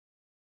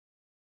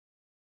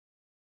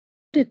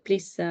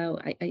Please,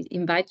 I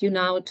invite you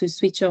now to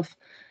switch off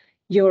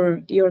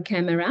your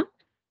camera.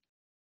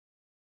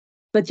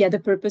 But yeah, the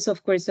purpose,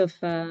 of course, of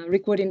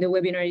recording the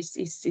webinar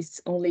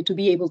is only to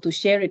be able to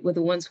share it with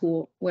the ones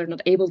who were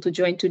not able to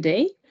join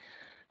today,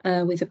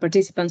 with the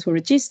participants who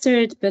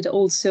registered, but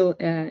also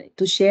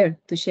to share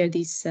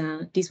this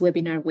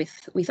webinar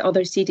with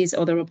other cities,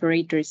 other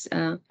operators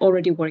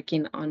already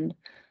working on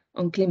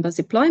clean bus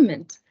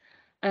deployment.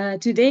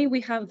 Today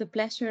we have the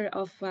pleasure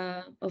of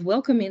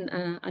welcoming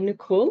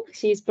Anouk Hol.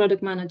 She is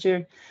product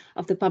manager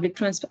of the public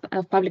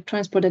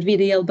transport at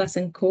VDL Bus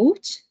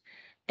Coach.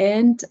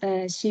 And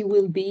she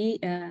will be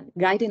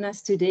guiding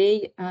us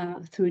today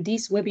through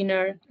this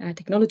webinar,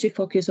 Technology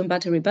Focus on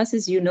Battery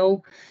Buses. You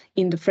know,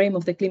 in the frame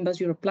of the Clean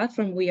Bus Europe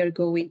platform, we are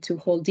going to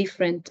hold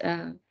different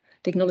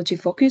technology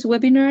focus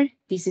webinar.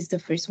 This is the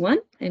first one,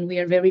 and we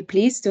are very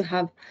pleased to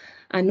have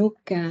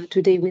Anouk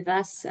today with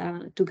us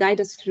to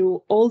guide us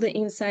through all the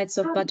insights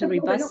of battery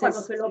buses.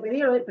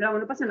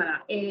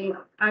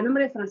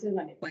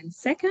 1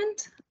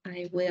 second,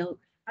 I will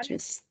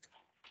just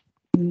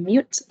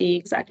mute.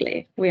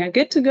 Exactly. We are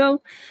good to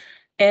go.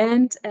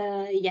 And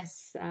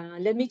yes,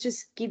 let me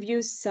just give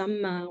you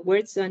some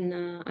words on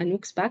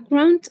Anouk's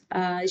background.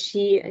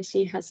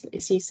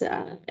 She's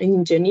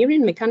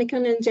engineering,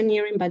 mechanical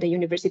engineering by the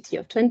University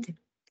of Twente.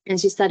 And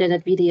she started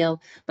at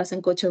VDL Bus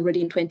Coach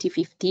already in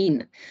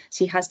 2015.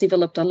 She has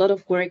developed a lot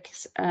of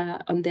works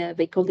on the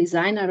vehicle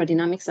design,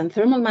 aerodynamics, and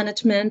thermal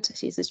management.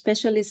 She's a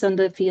specialist on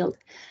the field.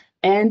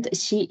 And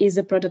she is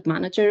a product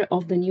manager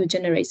of the new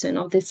generation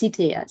of the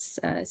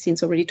CTS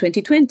since already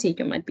 2020.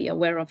 You might be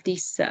aware of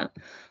these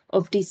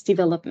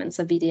developments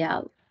at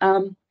VDL.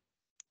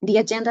 The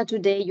agenda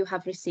today, you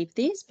have received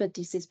this, but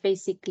this is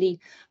basically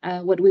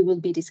what we will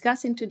be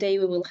discussing today.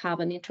 We will have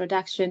an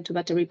introduction to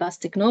battery bus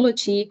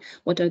technology.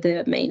 What are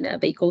the main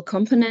vehicle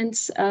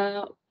components?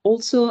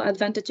 Also,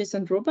 advantages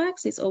and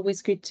drawbacks. It's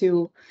always good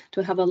to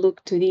have a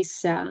look to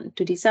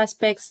these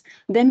aspects.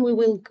 Then we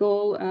will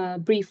go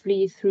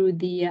briefly through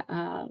the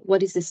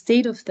what is the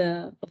state of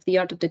the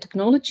art of the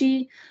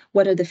technology,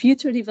 what are the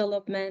future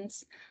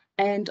developments,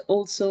 and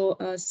also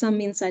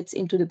some insights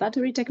into the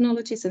battery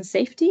technologies and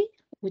safety,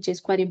 which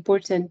is quite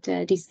important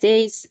these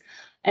days.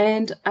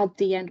 And at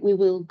the end, we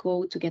will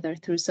go together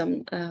through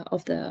some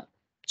of the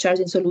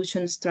charging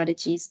solution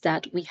strategies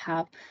that we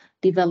have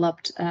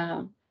developed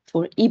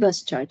for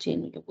e-bus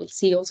charging. You will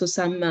see also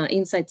some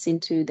insights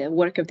into the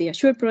work of the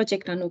Assure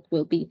project. Anouk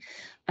will be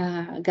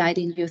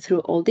guiding you through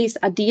all this.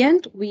 At the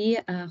end, we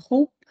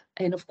hope,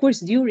 and of course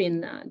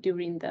during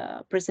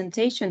the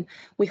presentation,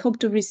 we hope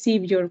to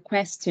receive your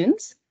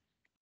questions.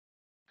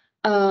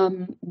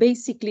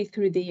 Basically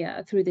through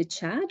the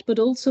chat, but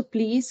also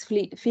please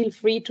feel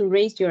free to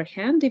raise your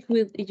hand if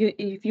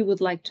you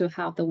would like to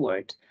have the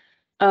word.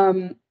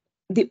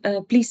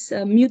 Please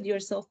mute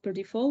yourself per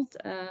default.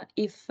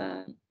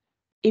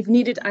 If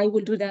needed, I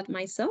will do that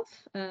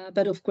myself.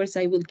 But of course,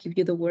 I will give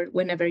you the word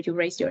whenever you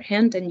raise your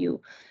hand and you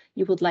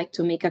would like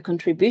to make a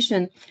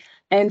contribution.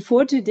 And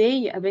for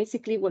today,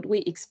 basically what we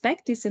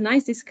expect is a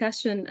nice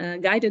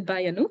discussion guided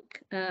by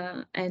Anouk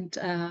and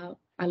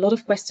a lot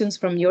of questions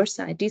from your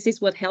side. This is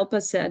what helps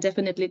us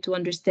definitely to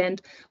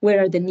understand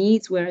where are the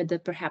needs, where are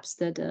perhaps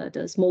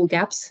the small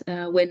gaps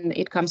when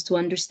it comes to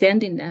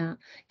understanding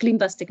clean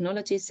bus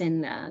technologies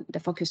and the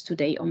focus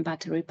today on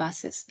battery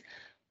buses.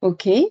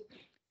 Okay,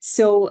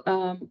 so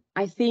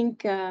I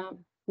think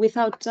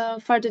without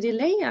further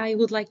delay, I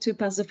would like to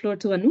pass the floor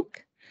to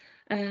Anouk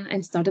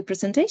and start the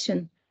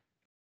presentation.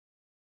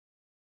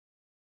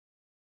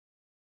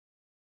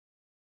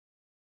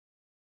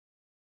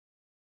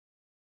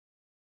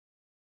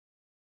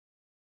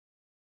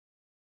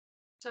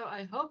 So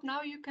I hope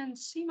now you can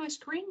see my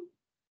screen.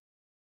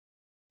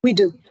 We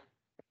do.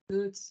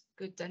 Good,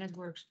 then it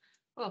works.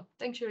 Well,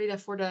 thanks, Julita,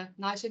 for the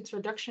nice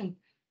introduction.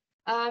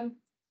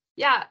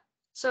 Yeah,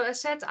 so as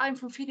said, I'm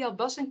from VDL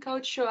Bus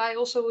Coach, so I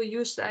also will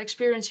use the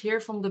experience here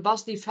from the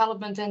bus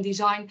development and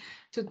design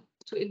to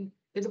a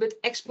little bit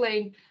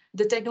explain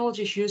the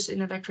technologies used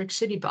in electric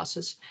city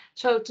buses.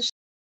 So to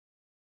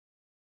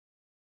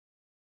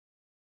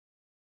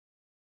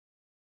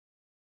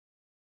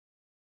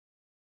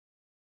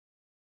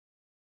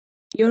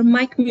Your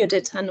mic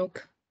muted,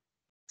 Anouk.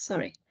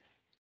 Sorry.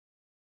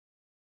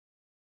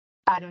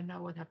 I don't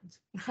know what happened.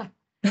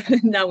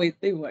 Now it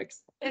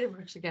works. It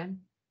works again.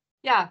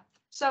 Yeah.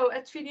 So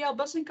at VDL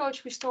Bus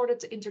Coach, we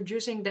started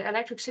introducing the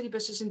electric city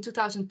buses in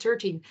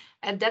 2013.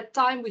 At that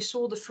time, we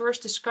saw the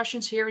first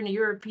discussions here in the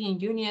European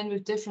Union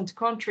with different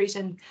countries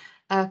and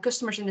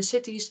customers in the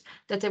cities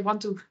that they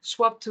want to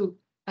swap to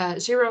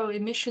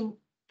zero-emission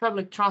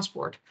public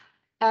transport.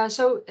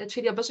 So at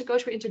VDL Bus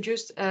Coach, we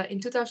introduced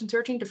in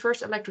 2013 the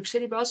first electric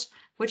city bus,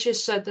 which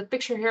is the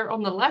picture here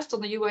on the left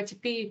on the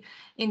UITP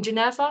in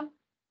Geneva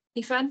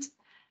event.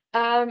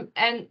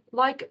 And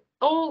like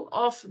all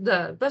of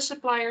the bus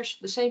suppliers,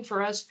 the same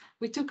for us,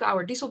 we took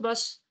our diesel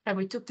bus and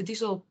we took the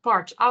diesel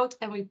parts out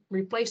and we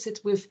replaced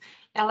it with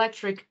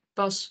electric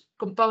bus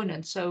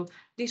components. So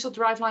diesel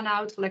driveline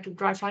out, electric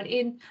driveline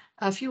in,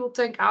 fuel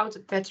tank out,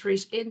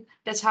 batteries in.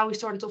 That's how we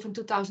started off in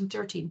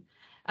 2013.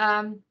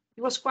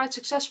 It was quite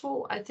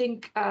successful. I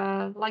think,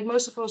 like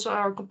most of us,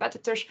 our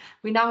competitors,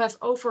 we now have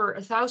over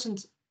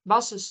 1,000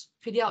 buses,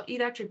 VDL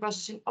electric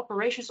buses in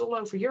operations all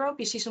over Europe.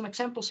 You see some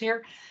examples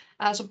here,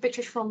 some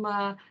pictures from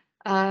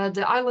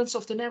the islands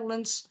of the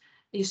Netherlands.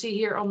 You see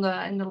here on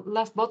in the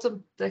left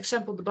bottom, the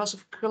example, the bus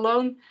of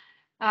Cologne.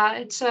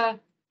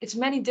 It's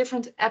many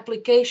different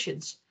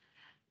applications.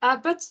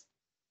 But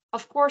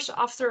of course,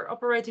 after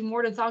operating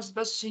more than 1,000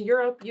 buses in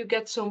Europe, you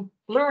get some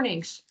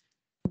learnings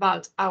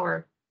about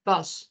our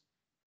bus.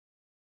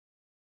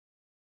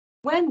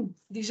 When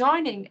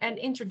designing and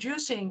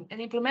introducing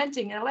and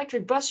implementing an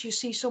electric bus, you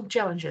see some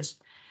challenges.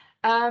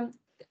 I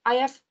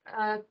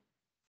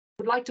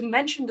would like to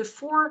mention the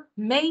 4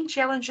 main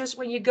challenges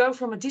when you go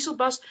from a diesel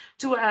bus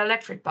to an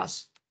electric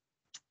bus.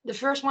 The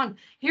first one,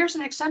 here's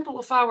an example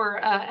of our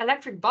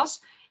electric bus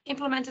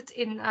implemented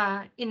in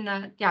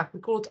we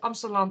call it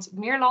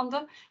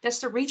Amsterdam-Meerlanden. That's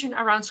the region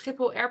around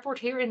Schiphol Airport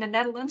here in the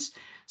Netherlands.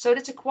 So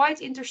that's a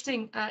quite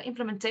interesting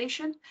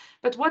implementation.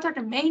 But what are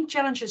the main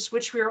challenges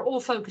which we are all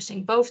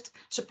focusing, both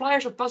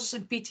suppliers of buses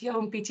and PTO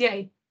and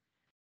PTA?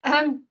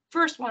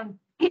 First one,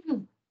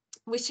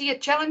 we see a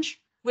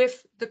challenge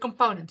with the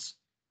components.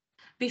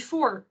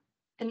 Before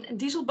a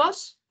diesel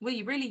bus,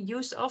 we really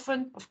used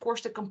often, of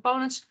course, the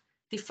components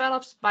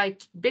developed by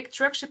big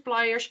truck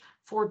suppliers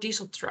for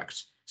diesel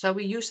trucks. So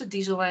we use the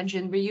diesel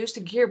engine, we use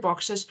the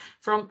gearboxes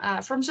from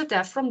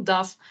ZF, from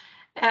DAF.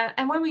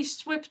 And when we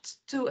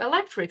switched to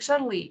electric,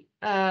 suddenly,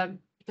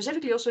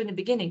 specifically also in the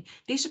beginning,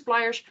 these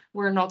suppliers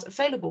were not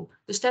available.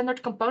 The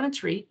standard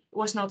componentry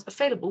was not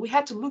available. We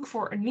had to look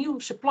for a new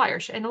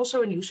suppliers and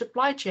also a new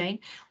supply chain,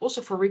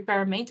 also for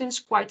repair and maintenance,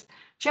 quite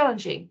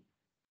challenging.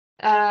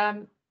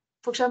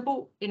 For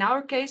example, in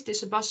our case, this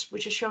is a bus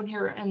which is shown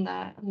here on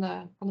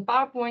the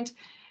PowerPoint.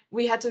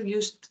 We had to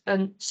use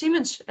a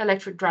Siemens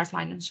electric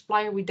driveline, a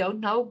supplier we don't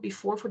know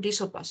before for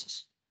diesel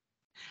buses.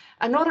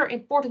 Another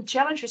important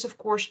challenge is, of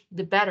course,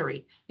 the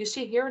battery. You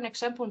see here an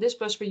example. In this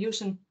bus, we're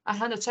using a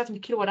 170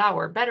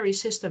 kilowatt-hour battery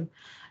system,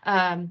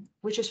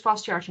 which is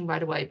fast charging, by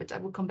the way, but I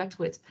will come back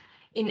to it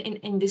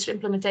in this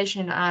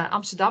implementation in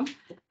Amsterdam.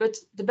 But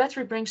the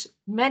battery brings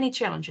many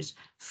challenges.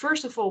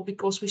 First of all,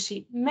 because we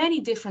see many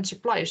different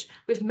suppliers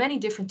with many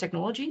different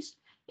technologies.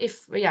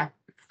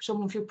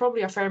 Some of you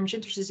probably are very much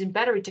interested in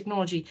battery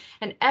technology,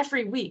 and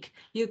every week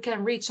you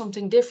can read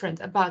something different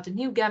about the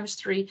new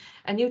chemistry,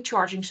 a new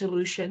charging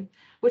solution,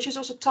 which is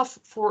also tough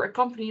for a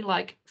company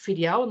like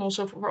VDL and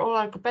also for all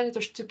our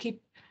competitors to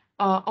keep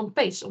on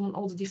pace on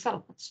all the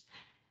developments.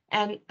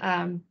 And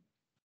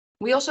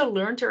we also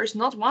learned there is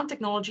not one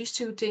technology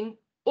suiting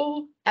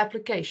all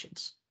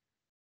applications.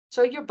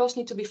 So your bus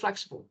needs to be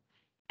flexible.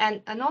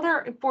 And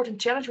another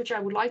important challenge which I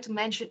would like to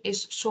mention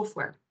is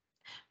software.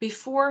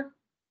 Before,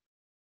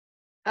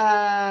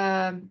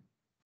 I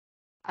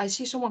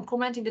see someone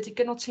commenting that he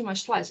cannot see my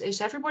slides.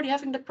 Is everybody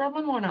having the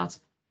problem or not?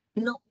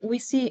 No, we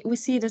see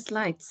the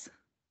slides.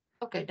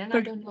 Okay, then I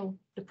don't know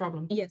the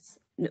problem. Yes,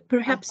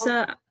 perhaps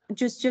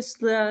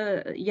just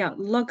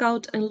log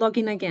out and log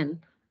in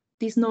again.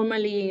 This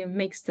normally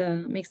makes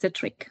the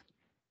trick.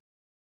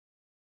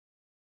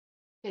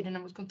 Okay, then I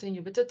would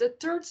continue. But the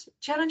third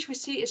challenge we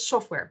see is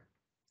software.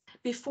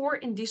 Before,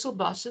 in diesel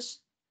buses,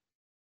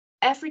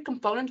 every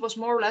component was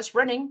more or less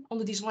running on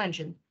the diesel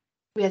engine.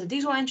 We had a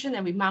diesel engine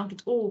and we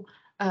mounted all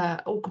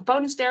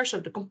components there. So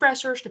the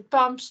compressors, the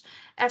pumps,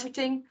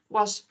 everything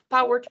was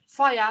powered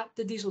via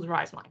the diesel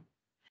driveline.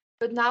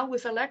 But now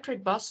with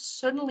electric buses,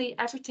 suddenly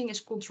everything is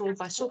controlled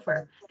by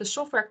software. The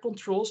software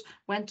controls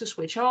when to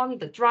switch on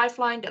the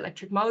driveline, the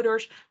electric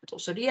motors, but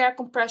also the air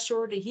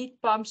compressor, the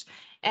heat pumps.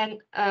 And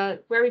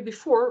where we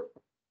before,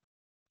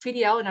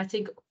 VDL, and I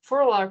think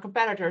for all our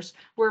competitors,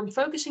 were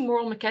focusing more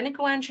on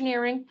mechanical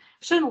engineering.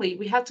 Suddenly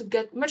we had to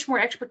get much more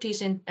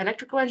expertise in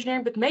electrical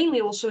engineering, but mainly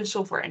also in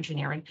software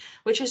engineering,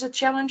 which is a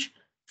challenge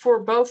for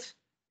both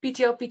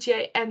PTO,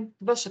 PTA, and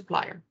bus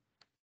supplier.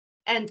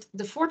 And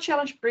the fourth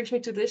challenge brings me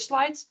to this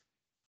slide.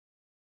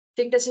 I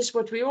think this is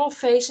what we're all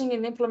facing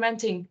in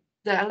implementing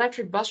the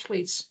electric bus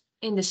fleets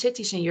in the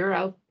cities in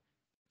Europe.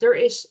 There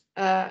is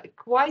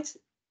quite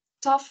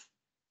tough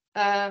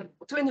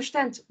to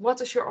understand what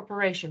is your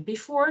operation.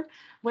 Before,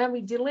 when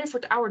we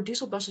delivered our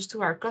diesel buses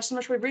to our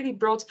customers, we really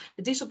brought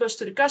the diesel bus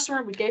to the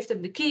customer, we gave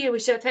them the key and we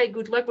said, hey,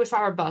 good luck with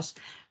our bus.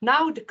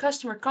 Now the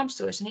customer comes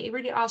to us and he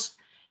really asks,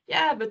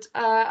 yeah, but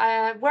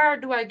where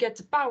do I get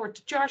the power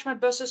to charge my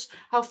buses?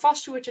 How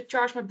fast do I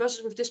charge my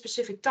buses with this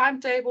specific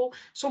timetable?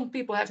 Some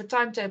people have a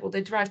timetable,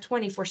 they drive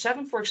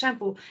 24/7. For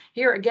example,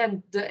 here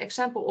again, the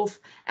example of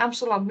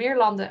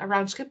Amsterdam-Meerlanden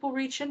around Schiphol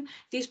region.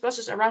 These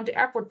buses around the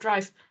airport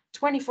drive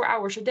 24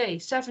 hours a day,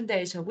 7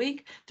 days a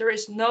week. There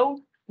is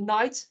no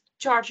night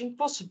charging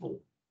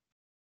possible.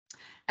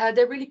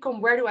 They really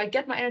come, where do I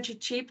get my energy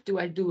cheap? Do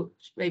I do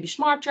maybe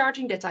smart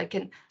charging that I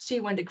can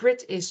see when the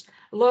grid is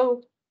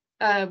low?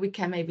 We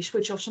can maybe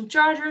switch off some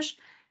chargers.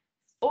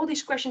 All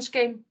these questions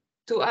came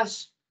to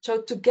us.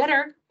 So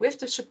together with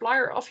the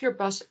supplier of your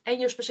bus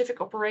and your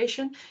specific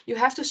operation, you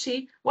have to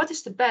see what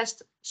is the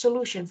best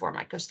solution for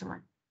my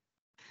customer.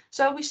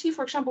 So we see,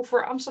 for example,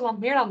 for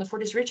Amsterdam-Meerlanden, for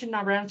this region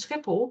around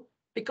Schiphol,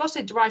 because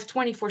they drive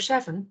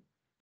 24/7,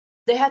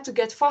 they had to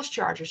get fast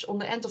chargers on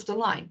the end of the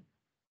line.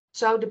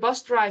 So the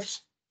bus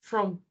drives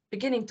from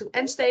beginning to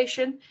end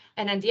station,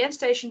 and at the end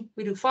station,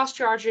 we do fast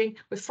charging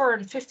with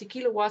 450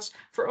 kilowatts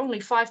for only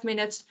 5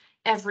 minutes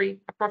every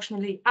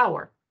approximately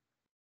hour.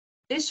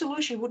 This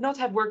solution would not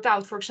have worked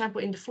out, for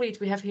example, in the fleet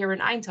we have here in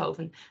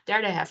Eindhoven.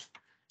 There they have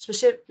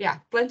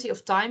plenty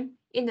of time.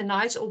 In the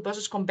nights, all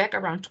buses come back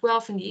around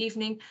 12 in the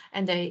evening,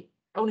 and they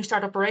only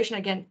start operation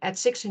again at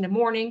 6 in the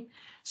morning.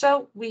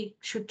 So we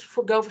should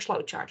go for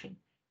slow charging.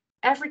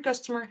 Every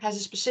customer has a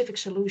specific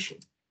solution.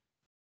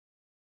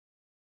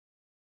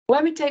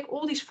 When we take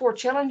all these 4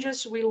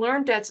 challenges, we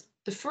learned that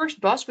the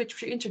first bus,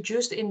 which we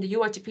introduced in the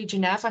UITP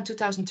Geneva in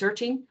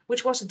 2013,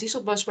 which was a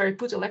diesel bus where we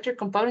put electric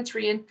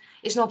componentry in,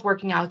 is not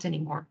working out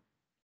anymore.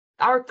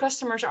 Our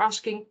customers are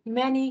asking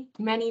many,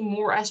 many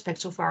more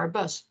aspects of our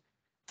bus.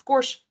 Of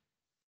course,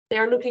 they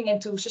are looking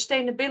into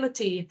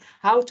sustainability,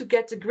 how to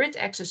get the grid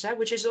access,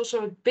 which is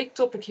also a big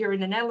topic here in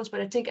the Netherlands,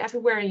 but I think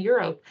everywhere in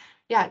Europe.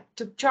 Yeah,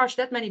 to charge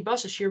that many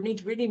buses, you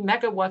need really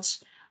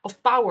megawatts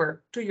of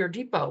power to your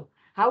depot.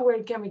 How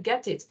can we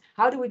get it?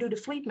 How do we do the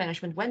fleet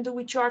management? When do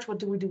we charge? What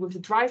do we do with the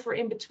driver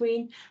in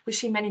between? We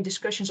see many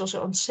discussions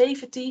also on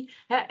safety,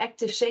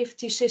 active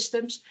safety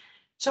systems.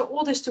 So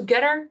all this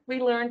together,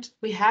 we learned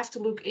we have to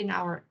look in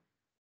our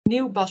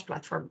new bus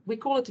platform. We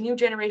call it the new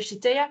generation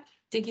CTEA. I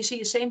think you see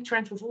the same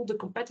trend with all the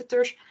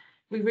competitors.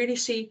 We really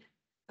see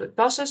the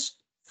buses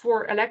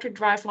for electric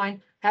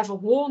driveline have a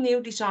whole new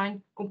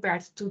design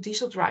compared to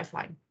diesel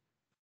driveline.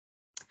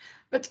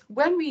 But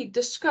when we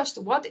discussed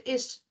what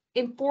is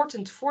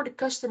important for the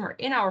customer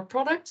in our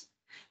product,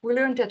 we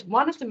learned that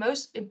one of the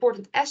most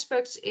important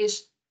aspects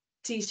is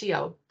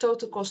TCO,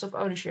 total cost of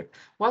ownership.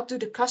 What do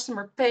the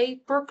customer pay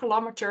per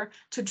kilometer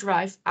to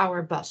drive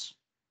our bus?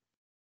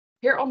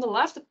 Here on the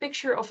left, a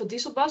picture of a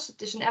diesel bus.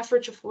 It is an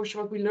average, of course,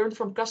 what we learned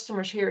from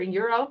customers here in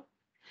Europe.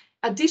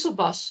 A diesel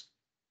bus,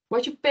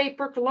 what you pay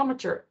per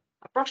kilometer,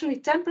 approximately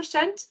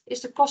 10%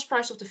 is the cost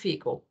price of the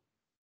vehicle.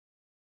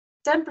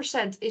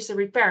 10% is the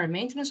repair and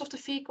maintenance of the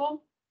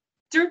vehicle.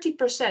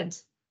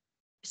 30%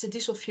 is the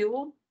diesel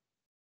fuel,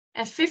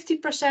 and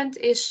 50%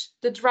 is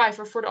the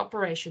driver for the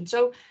operation.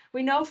 So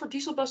we know for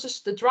diesel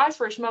buses, the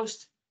driver is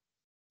most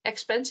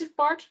expensive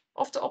part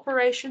of the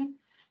operation,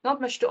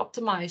 not much to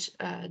optimize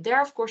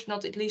there, of course,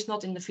 not at least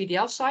not in the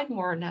VDL side,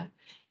 more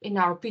in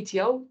our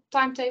PTO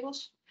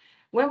timetables.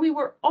 When we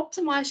were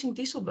optimizing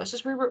diesel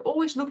buses, we were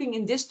always looking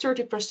in this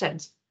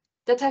 30%.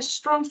 That has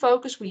strong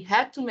focus. We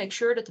had to make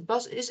sure that the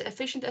bus is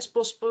efficient as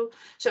possible,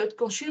 so it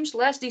consumes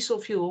less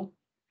diesel fuel,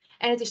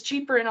 and it is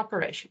cheaper in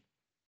operation.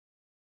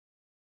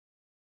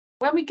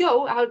 When we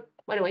go out,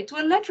 by the way, to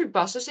electric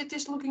buses, it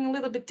is looking a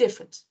little bit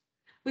different.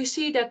 We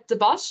see that the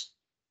bus,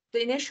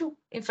 the initial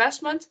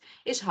investment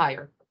is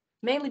higher,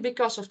 mainly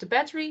because of the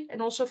battery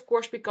and also, of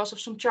course, because of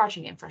some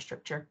charging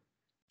infrastructure.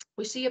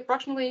 We see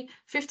approximately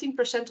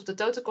 15% of the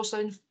total cost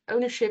of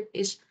ownership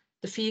is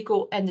the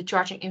vehicle and the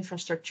charging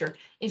infrastructure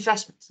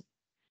investment.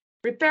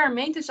 Repair and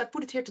maintenance, I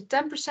put it here to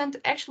 10%.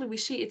 Actually, we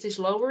see it is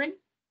lowering.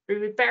 The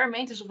repair and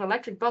maintenance of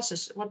electric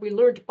buses, what we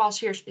learned the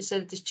past years is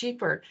that it is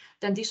cheaper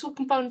than diesel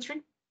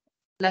componentry.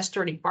 Less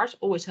turning parts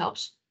always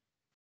helps.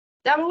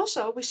 Then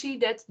also we see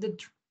that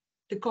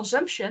the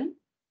consumption,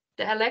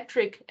 the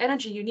electric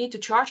energy you need to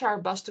charge our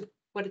bus to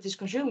what it is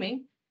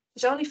consuming,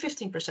 is only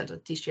 15% of the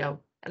TCO.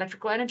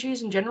 Electrical energy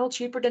is in general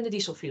cheaper than the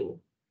diesel fuel.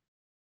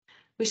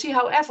 We see,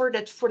 however,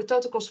 that for the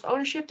total cost of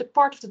ownership, the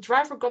part of the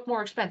driver got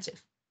more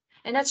expensive.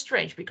 And that's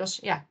strange because,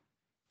 yeah,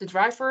 the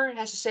driver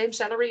has the same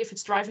salary if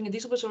it's driving a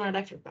diesel bus or an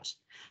electric bus.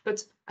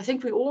 But I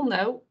think we all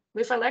know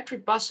with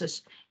electric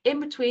buses, in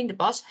between the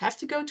bus have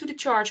to go to the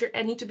charger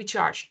and need to be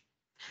charged.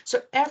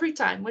 So every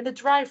time when the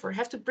driver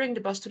have to bring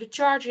the bus to the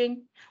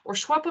charging or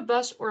swap a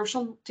bus or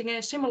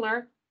something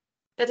similar,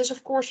 that is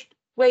of course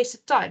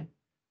wasted time.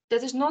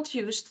 That is not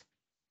used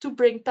to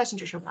bring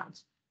passengers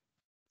around.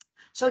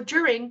 So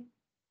during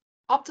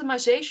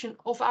optimization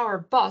of our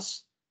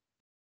bus,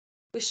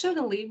 we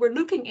suddenly were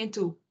looking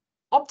into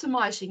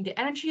optimizing the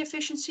energy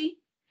efficiency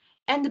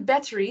and the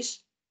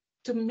batteries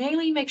to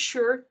mainly make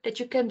sure that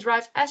you can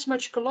drive as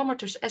much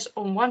kilometers as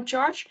on one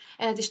charge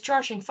and it is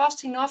charging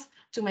fast enough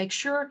to make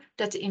sure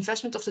that the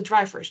investment of the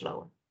driver is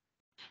lower.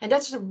 And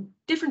that's a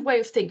different way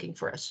of thinking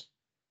for us.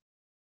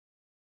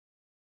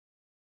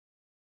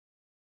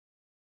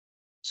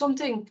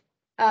 Something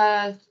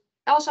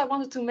else I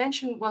wanted to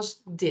mention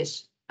was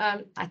this.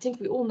 I think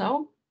we all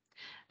know,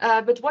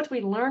 but what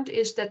we learned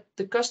is that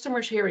the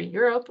customers here in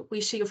Europe,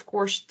 we see, of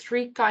course,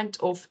 3 kinds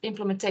of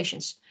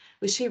implementations.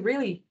 We see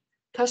really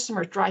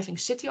customers driving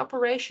city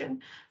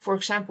operation. For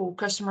example,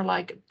 customer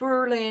like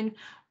Berlin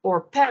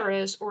or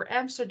Paris or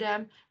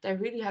Amsterdam, they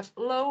really have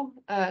low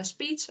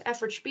speeds,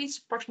 average speeds,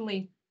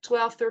 approximately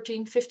 12,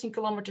 13, 15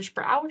 kilometers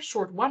per hour,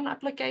 short one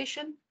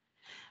application.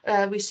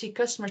 We see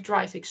customers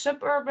driving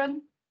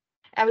suburban.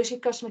 And we see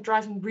customers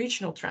driving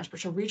regional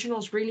transport. So regional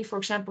is really, for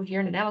example, here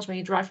in the Netherlands, when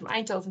you drive from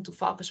Eindhoven to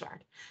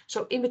Valkenswaard.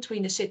 So in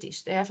between the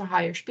cities, they have a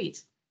higher speed.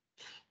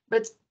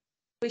 But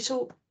we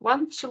saw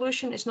one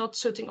solution is not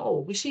suiting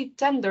all. We see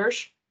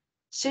tenders,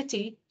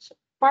 city,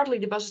 partly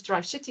the buses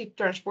drive city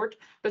transport,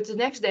 but the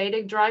next day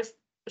they drive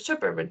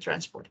suburban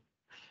transport.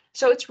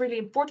 So it's really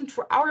important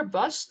for our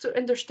bus to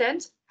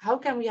understand how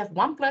can we have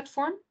one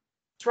platform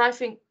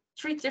driving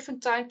 3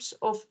 different types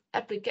of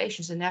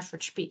applications and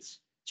average speeds.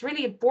 It's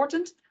really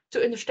important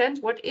to understand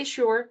what is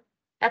your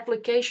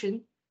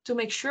application to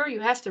make sure you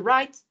have the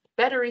right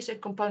batteries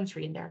and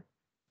componentry in there.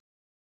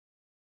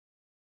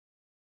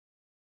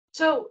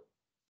 So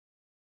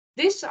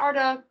these are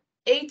the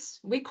 8,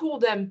 we call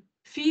them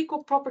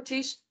vehicle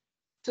properties,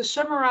 to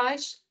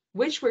summarize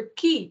which were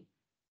key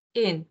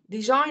in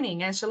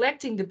designing and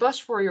selecting the bus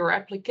for your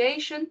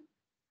application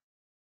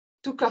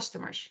to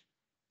customers.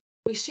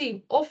 We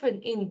see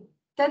often in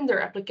tender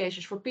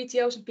applications for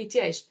PTOs and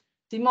PTAs,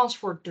 demands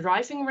for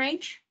driving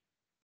range,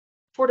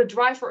 for the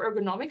driver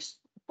ergonomics.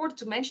 Important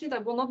to mention it, I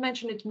will not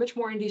mention it much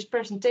more in this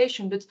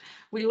presentation, but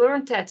we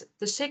learned that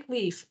the sick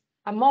leave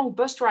among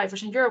bus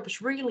drivers in Europe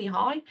is really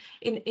high.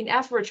 In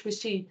average, we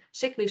see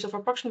sick leaves of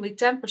approximately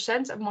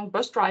 10% among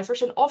bus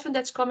drivers, and often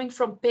that's coming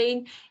from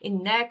pain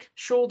in neck,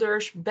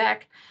 shoulders,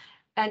 back,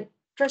 and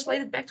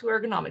translated back to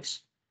ergonomics.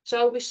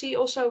 So we see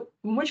also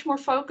much more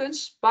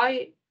focus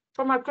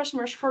from our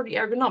customers for the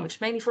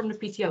ergonomics, mainly from the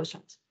PTO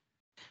side.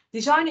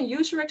 Design and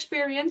user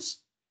experience.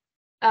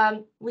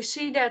 We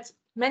see that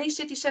many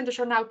city centers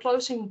are now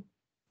closing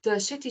the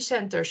city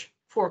centers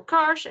for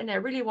cars, and they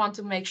really want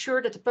to make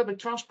sure that the public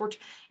transport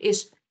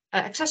is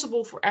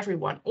accessible for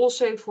everyone,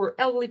 also for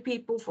elderly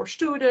people, for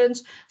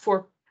students,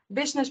 for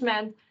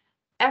businessmen.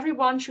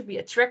 Everyone should be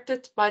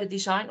attracted by the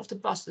design of the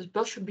bus. The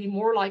bus should be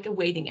more like a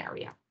waiting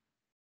area.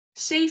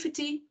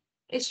 Safety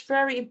is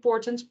very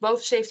important,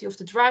 both safety of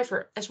the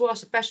driver as well as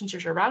the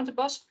passengers around the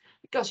bus,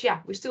 because yeah,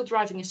 we're still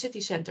driving in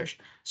city centers,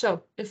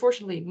 so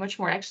unfortunately much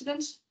more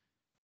accidents.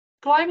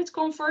 Climate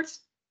comfort,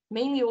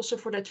 mainly also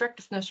for the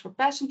attractiveness for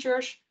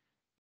passengers.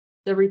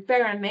 The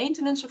repair and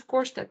maintenance, of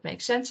course, that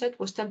makes sense. It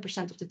was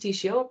 10% of the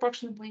TCO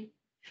approximately.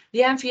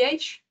 The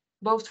MVH,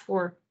 both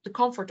for the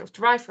comfort of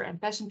driver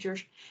and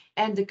passengers,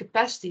 and the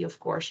capacity, of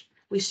course.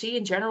 We see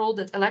in general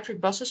that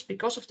electric buses,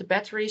 because of the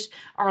batteries,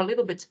 are a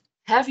little bit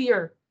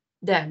heavier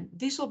than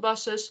diesel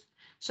buses.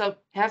 So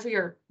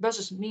heavier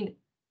buses mean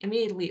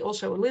immediately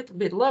also a little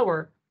bit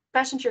lower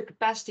passenger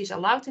capacities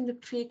allowed in the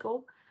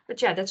vehicle.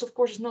 But yeah, that's of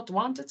course is not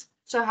wanted.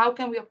 So how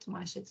can we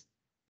optimize it?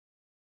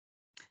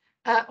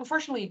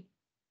 Unfortunately,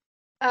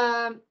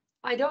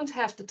 I don't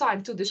have the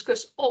time to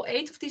discuss all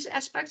 8 of these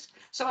aspects.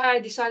 So I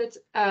decided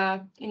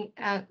in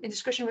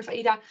discussion with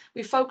Aida,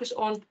 we focus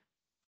on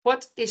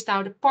what is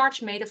now the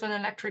parts made of an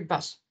electric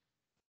bus.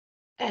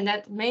 And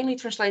that mainly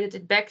translated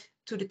it back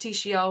to the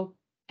TCO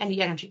and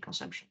the energy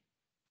consumption.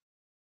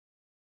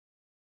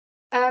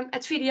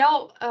 At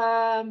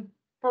VDL,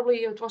 probably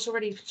it was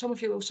already, some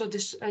of you also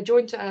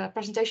joined a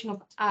presentation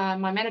of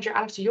my manager,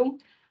 Alex de Jong,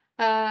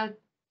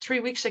 3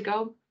 weeks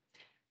ago.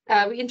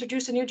 We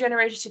introduced a new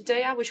generation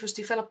Citea, which was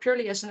developed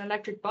purely as an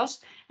electric bus.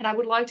 And I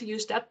would like to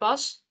use that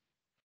bus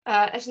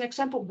as an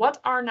example. What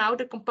are now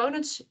the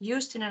components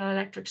used in an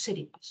electric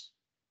city bus?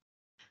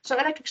 So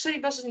electric city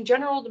buses in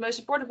general, the most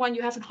important one,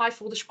 you have a high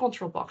voltage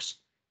control box.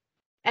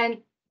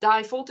 And the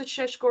high voltage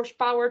is, of course,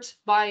 powered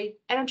by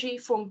energy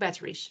from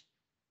batteries.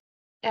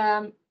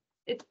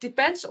 It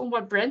depends on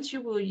what brands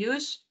you will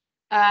use,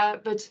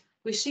 but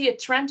we see a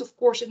trend, of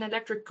course, in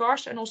electric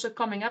cars and also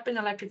coming up in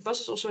electric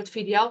buses, also at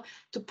VDL,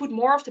 to put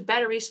more of the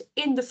batteries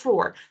in the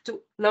floor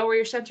to lower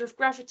your center of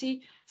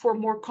gravity for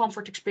more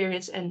comfort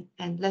experience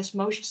and less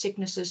motion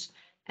sicknesses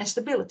and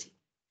stability.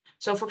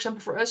 So, for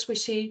example, for us, we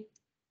see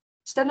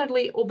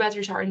standardly all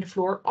batteries are in the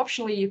floor.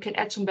 Optionally, you can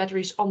add some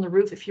batteries on the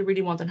roof if you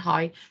really want a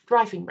high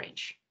driving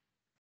range.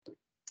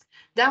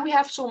 Then we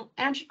have some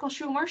energy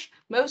consumers.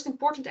 Most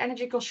important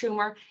energy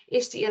consumer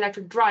is the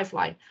electric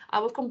driveline. I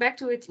will come back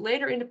to it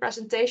later in the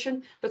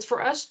presentation, but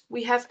for us,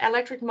 we have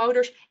electric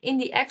motors in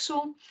the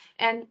axle,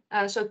 and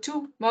so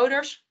 2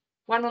 motors,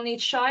 1 on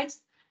each side,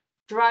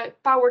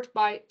 powered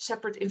by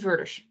separate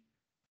inverters.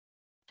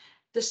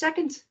 The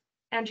second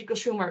energy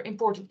consumer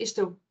important is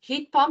the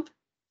heat pump.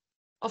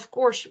 Of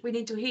course, we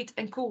need to heat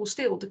and cool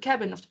still the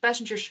cabin of the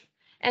passengers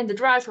and the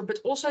driver, but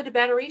also the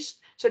batteries.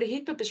 So the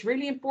heat pump is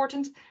really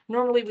important.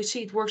 Normally we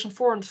see it works on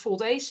 400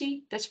 volt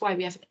AC. That's why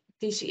we have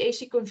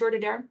DC-AC converter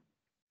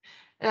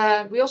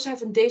there. We also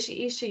have a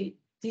DC-AC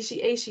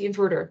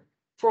inverter,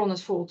 400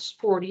 volts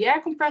for the air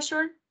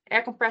compressor.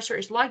 Air compressor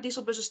is like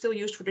diesel buses still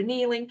used for the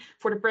annealing,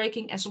 for the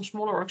braking, and some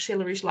smaller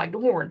auxiliaries like the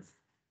horn.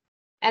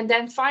 And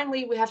then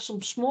finally, we have some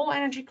small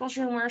energy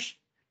consumers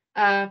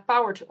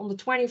powered on the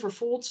 24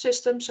 volt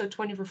system. So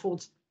 24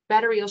 volt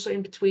battery also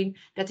in between.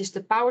 That is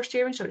the power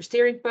steering, so the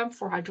steering pump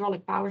for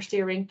hydraulic power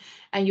steering.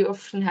 And you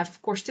often have,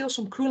 of course, still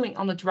some cooling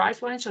on the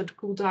driveline, so to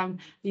cool down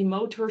the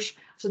motors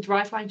of the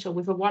driveline, so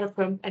with a water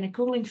pump and a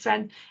cooling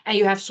fan. And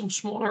you have some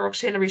smaller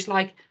auxiliaries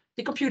like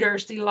the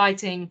computers, the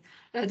lighting,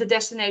 the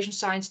destination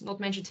signs,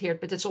 not mentioned here,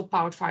 but it's all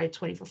powered via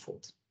 24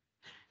 volt.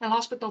 And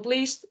last but not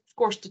least, of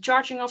course, the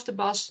charging of the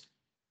bus.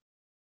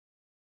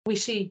 We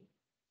see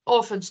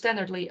often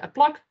standardly a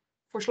plug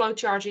for slow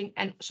charging,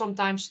 and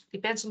sometimes,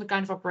 depends on the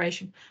kind of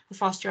operation, for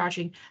fast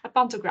charging, a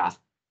pantograph.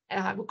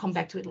 I will come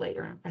back to it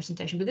later in the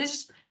presentation, but this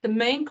is the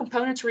main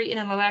componentry in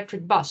an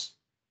electric bus.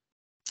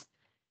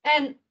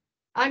 And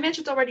I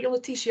mentioned already on the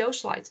TCO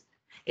slide,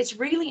 it's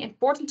really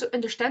important to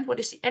understand what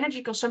is the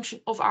energy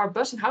consumption of our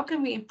bus and how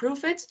can we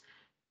improve it,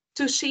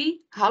 to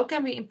see how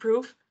can we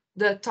improve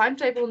the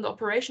timetable and the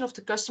operation of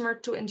the customer,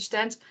 to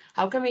understand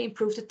how can we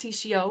improve the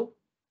TCO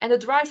and the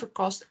driver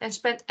cost and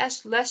spend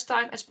as less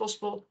time as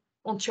possible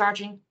on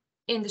charging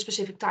in the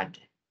specific time.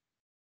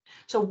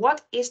 So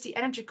what is the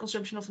energy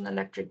consumption of an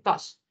electric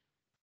bus?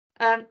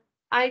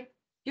 I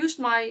used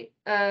my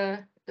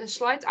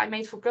slide I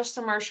made for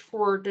customers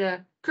for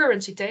the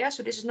current CITEA.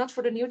 So this is not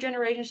for the new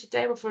generation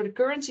CITEA, but for the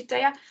current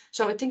CITEA.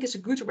 So I think it's a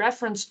good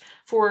reference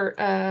for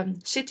electric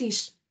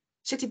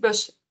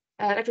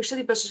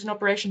city buses in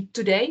operation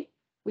today.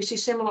 We see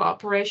similar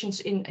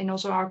operations in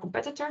also our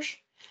competitors.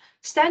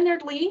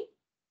 Standardly,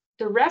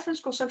 the reference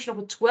consumption of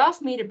a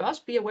 12-meter bus,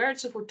 be aware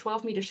it's a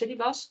 12-meter city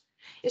bus,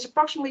 is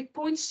approximately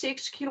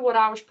 0.6 kilowatt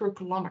hours per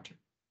kilometer.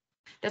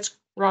 That's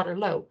rather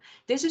low.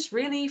 This is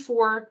really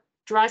for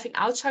driving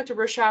outside the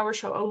rush hour,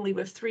 so only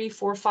with 3,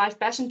 4, 5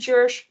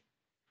 passengers.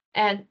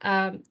 And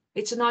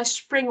it's a nice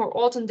spring or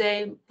autumn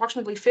day,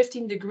 approximately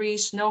 15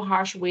 degrees, no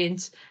harsh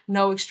winds,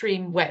 no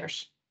extreme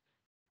weathers.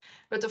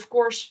 But of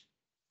course,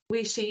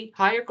 we see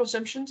higher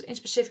consumptions in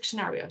specific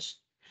scenarios.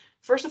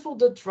 First of all,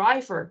 the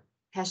driver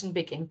has a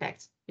big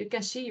impact. You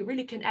can see you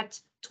really can add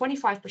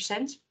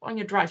 25% on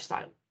your drive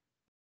style.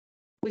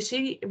 We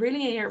see really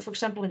here, for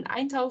example, in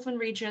Eindhoven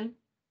region,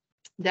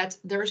 that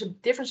there is a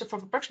difference of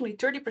approximately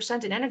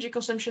 30% in energy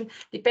consumption,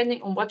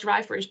 depending on what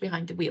driver is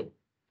behind the wheel.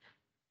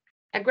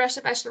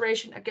 Aggressive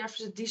acceleration,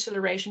 aggressive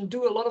deceleration,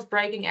 do a lot of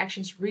braking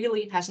actions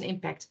really has an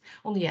impact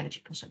on the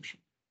energy consumption.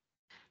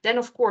 Then,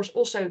 of course,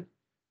 also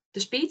the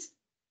speed.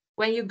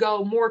 When you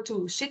go more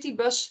to city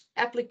bus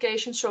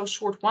application, so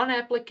sort 1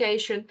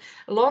 application,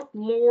 a lot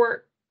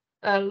more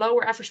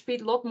lower average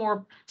speed, a lot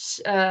more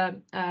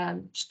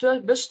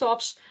bus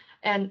stops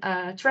and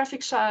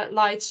traffic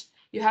lights,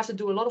 you have to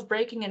do a lot of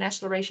braking, and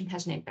acceleration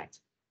has an impact.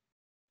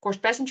 Of course,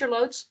 passenger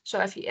loads. So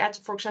if you add,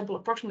 for example,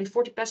 approximately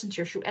 40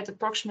 passengers, you add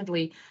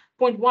approximately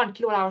 0.1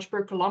 kilowatt hours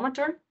per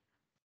kilometer.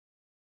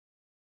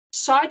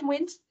 Side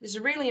wind is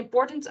really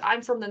important.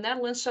 I'm from the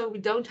Netherlands, so we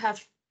don't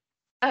have,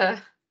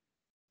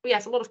 we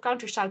have a lot of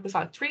countryside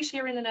without trees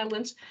here in the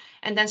Netherlands.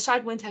 And then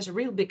side wind has a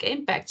real big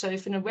impact. So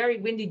if in a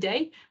very windy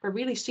day, we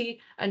really see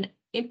an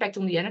impact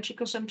on the energy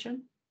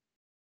consumption.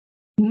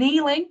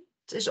 Kneeling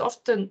is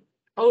often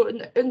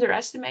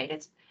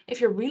underestimated. If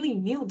you really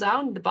kneel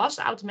down the bus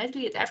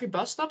automatically at every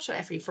bus stop, so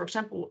every, for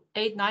example,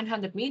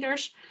 800-900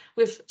 meters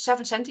with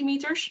 7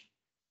 centimeters,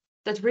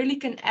 that really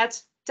can add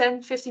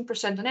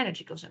 10-15% on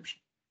energy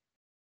consumption.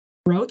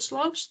 Road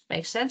slopes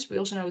makes sense. We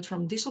also know it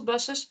from diesel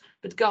buses,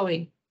 but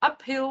going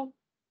uphill,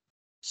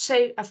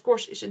 say, of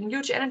course, is a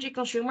huge energy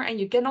consumer, and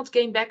you cannot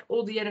gain back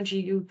all the energy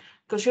you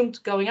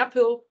consumed going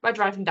uphill by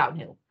driving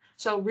downhill.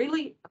 So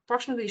really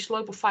approximately a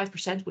slope of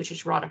 5%, which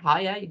is rather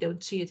high. You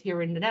don't see it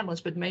here in the Netherlands,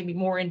 but maybe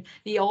more in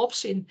the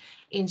Alps,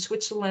 in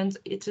Switzerland,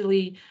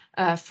 Italy,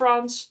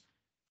 France.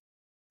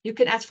 You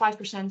can add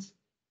 5%,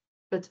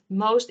 but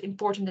most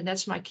important, and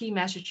that's my key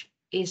message,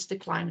 is the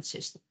climate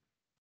system.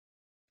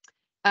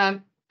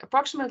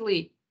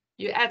 Approximately,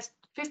 you add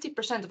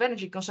 50% of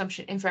energy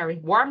consumption in very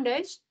warm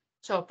days,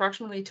 so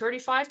approximately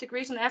 35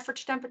 degrees on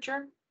average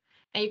temperature.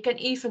 And you can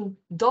even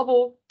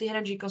double the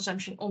energy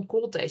consumption on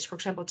cold days, for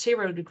example, at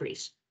 0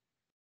 degrees,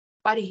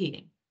 by the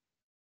heating.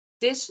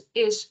 This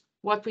is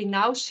what we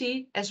now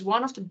see as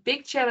one of the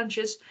big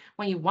challenges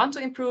when you want to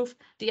improve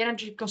the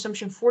energy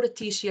consumption for the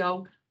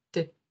TCO.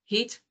 The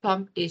heat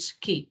pump is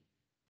key.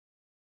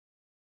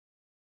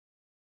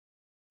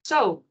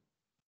 So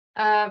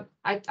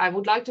I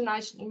would like to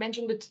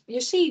mention that you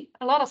see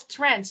a lot of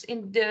trends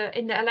in the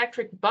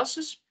electric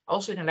buses,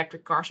 also in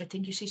electric cars. I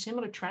think you see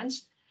similar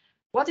trends.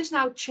 What is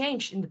now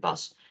changed in the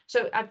bus?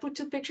 So I put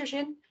 2 pictures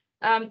in.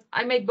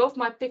 I made both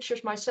my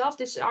pictures myself.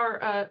 These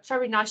are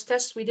very nice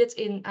tests we did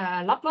in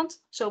Lapland.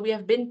 So we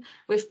have been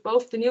with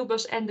both the new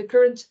bus and the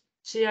current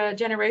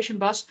generation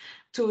bus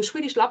to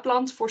Swedish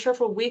Lapland for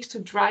several weeks to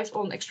drive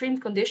on extreme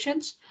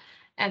conditions.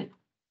 And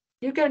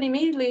you can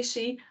immediately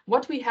see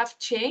what we have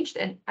changed.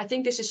 And I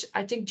think this is,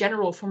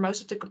 general for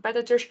most of the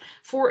competitors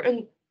for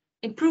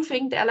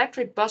improving the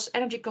electric bus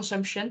energy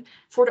consumption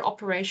for the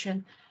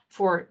operation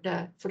for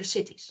the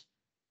cities.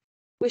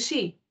 We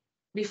see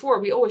before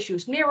we always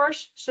use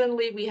mirrors,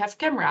 suddenly we have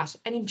cameras.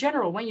 And in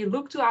general, when you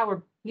look to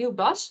our new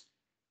bus,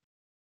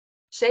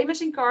 same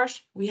as in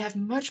cars, we have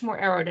much more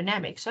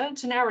aerodynamic. So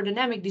it's an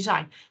aerodynamic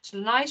design. It's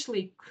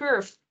nicely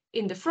curved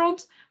in the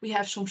front. We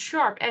have some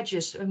sharp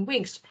edges and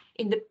wings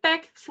in the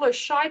back,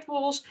 flush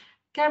sidewalls,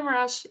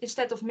 cameras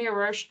instead of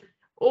mirrors,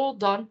 all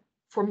done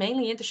for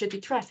mainly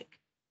intercity traffic.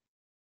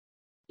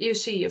 You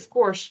see, of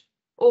course,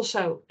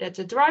 also that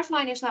the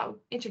driveline is now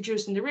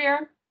introduced in the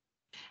rear.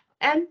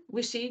 And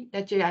we see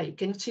that, yeah, you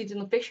cannot see it in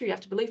the picture, you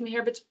have to believe me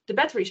here, but the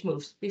batteries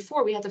moved.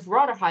 Before we had a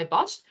rather high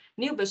bus.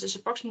 New bus is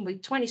approximately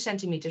 20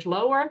 centimeters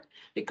lower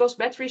because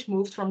batteries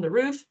moved from the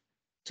roof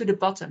to the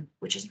bottom,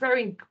 which is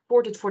very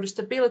important for the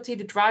stability,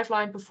 the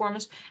driveline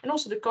performance, and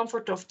also the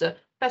comfort of the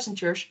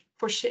passengers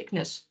for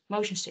sickness,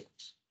 motion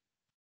sickness.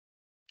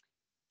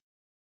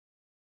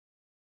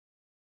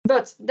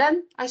 But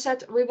then I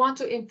said we want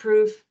to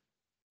improve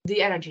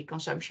the energy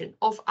consumption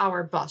of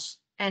our bus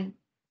and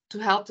to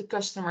help the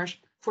customers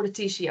for the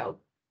TCO.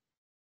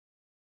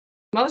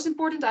 Most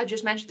important, I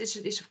just mentioned,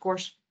 is of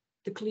course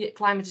the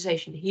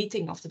climatization, the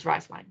heating of the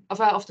driveline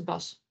of the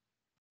bus.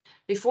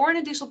 Before in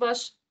a diesel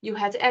bus, you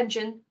had the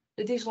engine,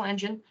 the diesel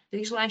engine. The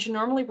diesel engine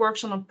normally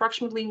works on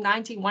approximately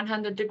 90,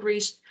 100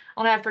 degrees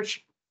on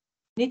average.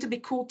 Need to be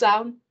cooled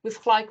down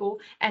with glycol,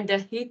 and the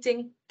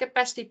heating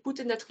capacity put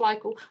in that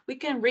glycol we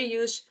can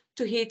reuse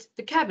to heat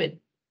the cabin.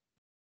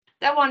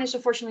 That one is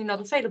unfortunately not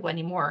available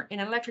anymore in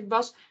an electric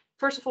bus.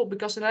 First of all,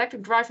 because an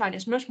electric driveline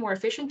is much more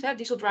efficient.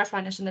 Diesel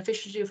driveline has an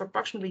efficiency of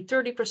approximately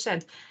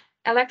 30%,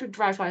 electric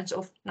drivelines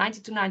of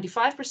 90 to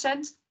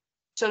 95%.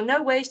 So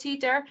no waste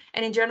heat there.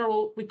 And in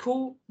general, we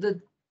cool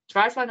the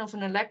driveline of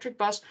an electric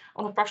bus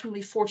on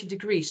approximately 40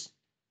 degrees.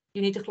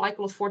 You need a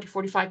glycol of 40,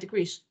 45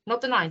 degrees,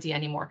 not the 90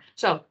 anymore.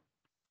 So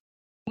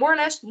more or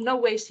less no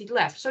waste heat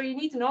left. So you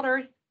need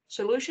another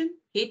solution,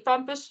 heat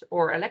pumps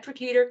or electric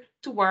heater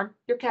to warm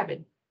your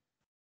cabin.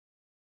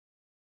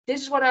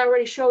 This is what I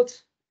already showed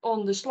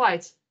on the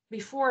slide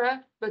before,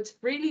 but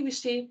really we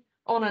see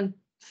on a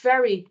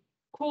very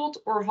cold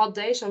or hot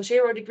day, so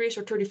 0 degrees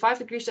or 35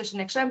 degrees, as an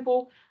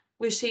example,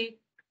 we see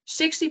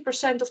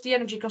 60% of the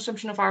energy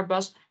consumption of our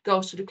bus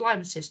goes to the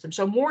climate system.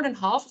 So more than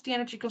half of the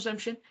energy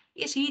consumption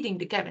is heating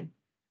the cabin.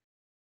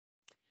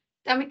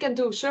 Then we can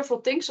do several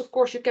things. Of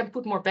course, you can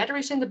put more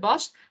batteries in the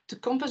bus to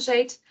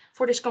compensate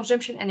for this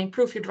consumption and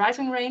improve your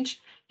driving range.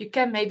 You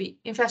can maybe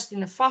invest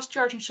in a fast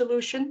charging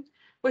solution,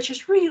 which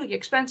is really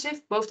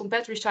expensive, both on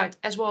battery side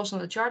as well as on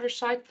the charger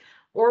side.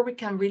 Or we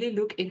can really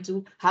look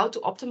into how to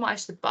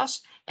optimize the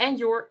bus and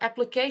your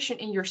application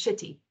in your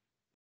city.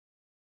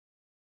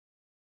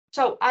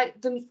 So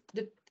to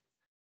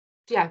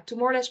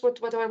more or less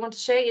what I want to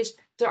say is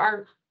there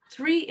are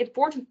 3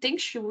 important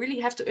things you really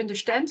have to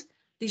understand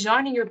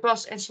designing your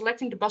bus and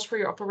selecting the bus for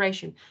your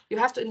operation. You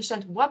have to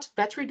understand what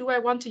battery do I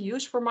want to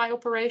use for my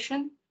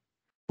operation,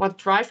 what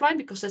driveline,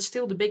 because that's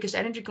still the biggest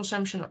energy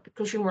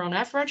consumer on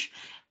average,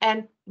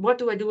 and what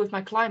do I do with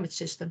my climate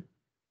system.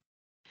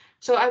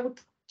 So I would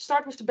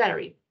start with the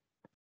battery.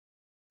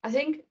 I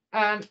think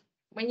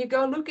when you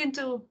go look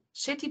into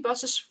city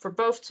buses for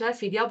both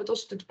VDL but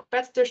also the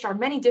competitors, there are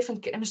many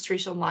different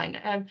chemistries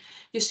online.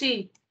 You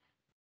see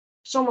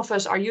some of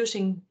us are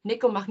using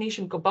nickel,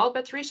 magnesium, cobalt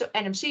batteries, so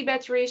NMC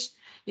batteries.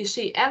 You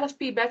see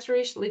LFP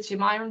batteries,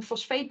 lithium iron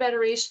phosphate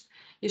batteries.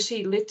 You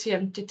see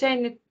lithium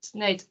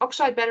titanate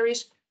oxide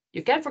batteries.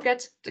 You can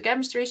forget the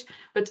chemistries,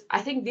 but I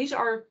think these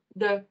are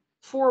the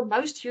 4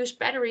 most used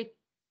battery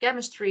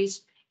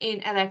chemistries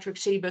in electric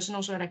city buses and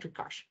also electric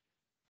cars.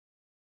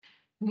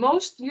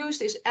 Most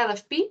used is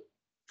LFP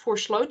for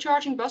slow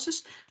charging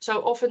buses.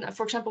 So often,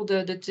 for example,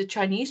 the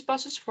Chinese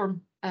buses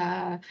from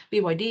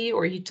BYD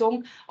or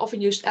Yutong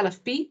often use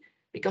LFP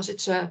because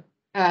it's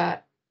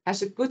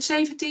has a good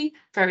safety,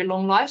 very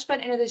long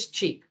lifespan, and it is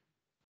cheap.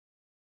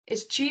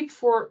 It's cheap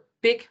for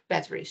big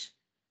batteries.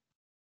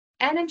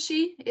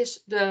 NMC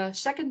is the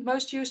second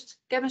most used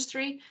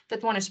chemistry.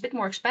 That one is a bit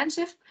more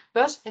expensive,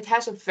 but it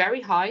has a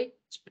very high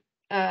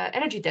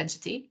energy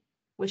density,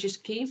 which is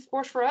key, of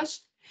course, for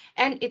us.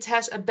 And it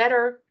has a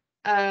better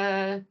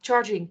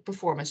charging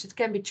performance. It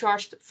can be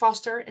charged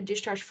faster and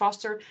discharged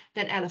faster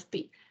than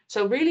LFP.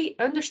 So really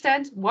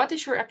understand what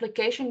is your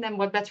application and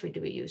what battery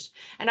do we use.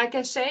 And I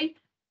can say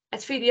at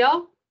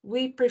VDL,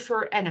 we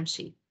prefer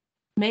NMC,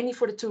 mainly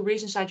for the 2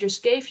 reasons I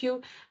just gave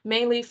you,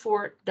 mainly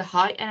for the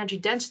high energy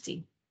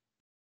density.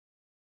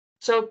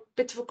 So a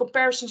bit of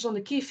comparisons on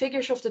the key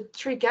figures of the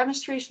 3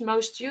 chemistries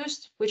most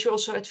used, which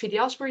also at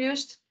VDLs were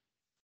used.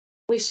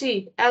 We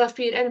see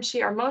LFP and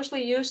NMC are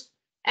mostly used.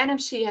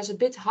 NMC has a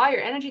bit higher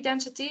energy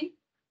density,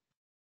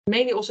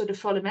 mainly also the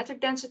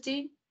volumetric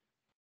density,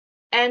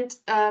 and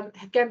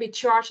can be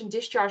charged and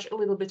discharged a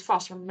little bit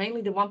faster.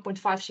 Mainly the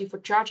 1.5 C for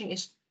charging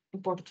is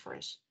important for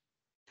us.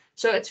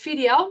 So at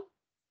VDL,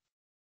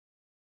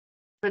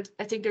 but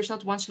I think there's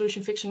not one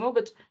solution fixing all,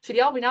 but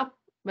VDL, we now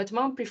at the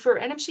moment prefer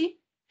NMC.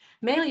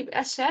 Mainly,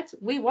 as said,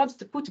 we wanted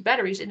to put the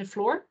batteries in the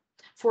floor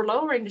for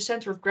lowering the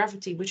center of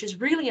gravity, which is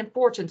really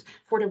important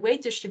for the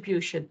weight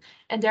distribution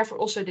and therefore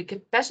also the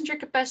passenger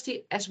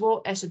capacity as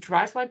well as the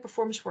driveline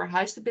performance for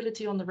high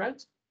stability on the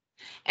road.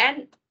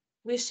 And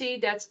we see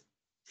that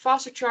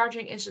faster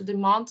charging is a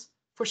demand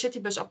for city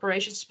bus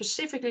operations,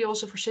 specifically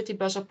also for city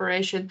bus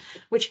operation,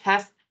 which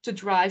have to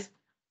drive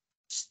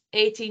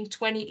 18,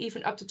 20,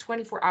 even up to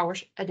 24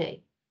 hours a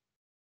day.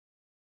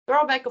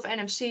 Drawback of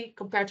NMC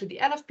compared to the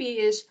LFP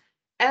is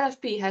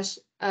LFP has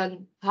a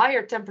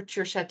higher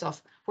temperature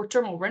set-off for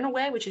thermal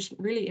runaway, which is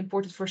really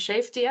important for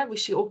safety. We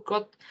see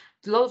got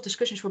a lot of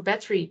discussions for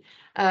battery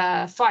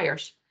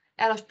fires.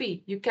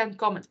 LFP, you can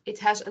comment it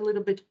has a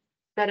little bit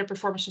better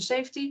performance and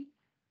safety.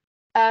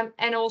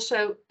 And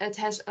also it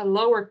has a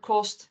lower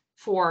cost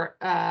for,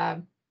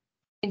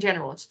 in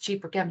general, it's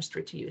cheaper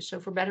chemistry to use. So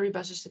for battery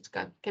buses, it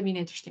can be an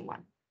interesting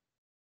one.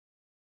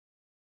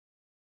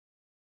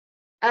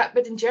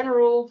 But in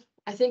general,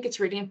 I think it's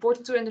really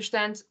important to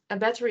understand a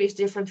battery is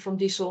different from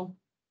diesel.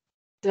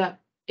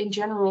 In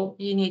general,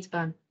 you need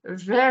a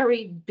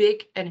very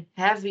big and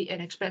heavy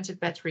and expensive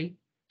battery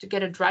to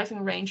get a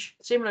driving range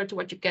similar to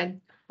what you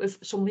can with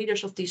some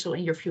liters of diesel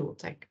in your fuel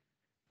tank.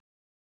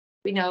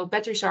 We know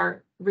batteries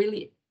are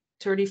really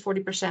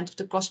 30–40% of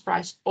the cost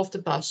price of the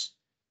bus,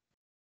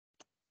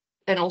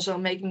 and also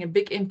making a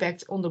big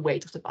impact on the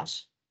weight of the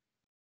bus.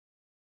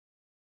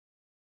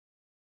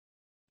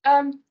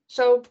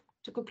 So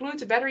to conclude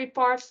the battery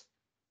part,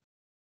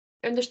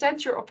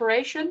 understand your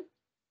operation.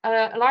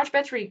 A large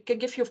battery can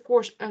give you, of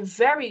course, a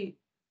very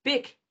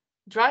big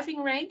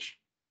driving range,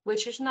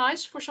 which is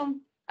nice for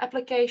some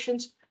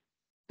applications,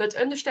 but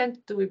understand,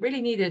 do we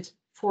really need it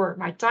for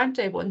my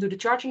timetable and do the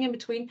charging in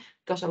between?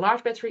 Because a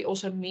large battery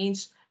also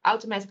means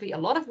automatically a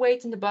lot of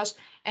weight in the bus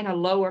and a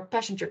lower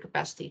passenger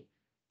capacity.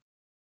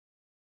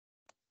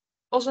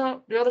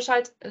 Also, the other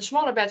side, a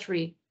smaller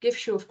battery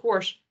gives you, of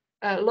course,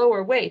 a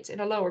lower weight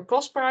and a lower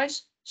cost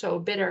price, so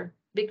better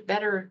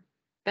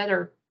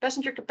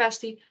passenger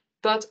capacity,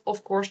 but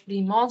of course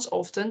demands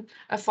often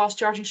a fast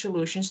charging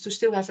solutions to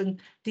still have a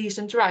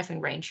decent driving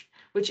range,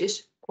 which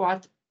is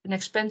quite an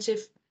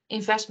expensive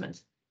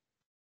investment.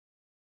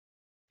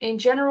 In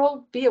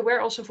general, be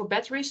aware also for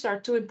batteries, there are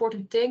two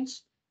important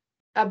things.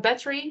 A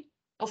battery,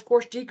 of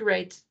course,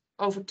 degrades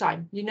over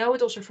time. You know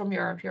it also from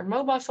your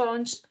mobile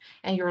phones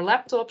and your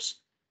laptops.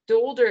 The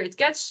older it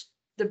gets,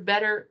 the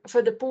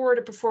poorer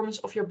the performance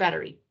of your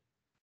battery.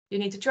 You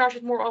need to charge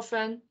it more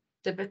often.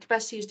 The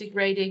capacity is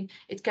degrading.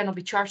 It cannot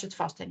be charged as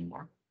fast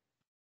anymore.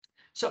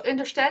 So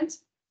understand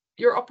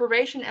your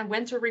operation and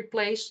when to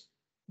replace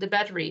the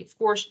battery. Of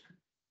course,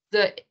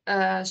 the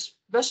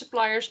bus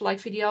suppliers like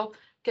VDL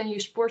can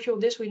use support you on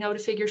this. We know the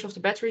figures of the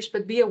batteries,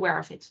 but be aware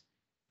of it.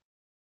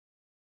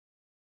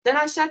 Then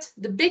I said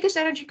the biggest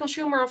energy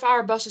consumer of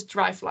our bus is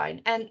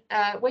driveline. And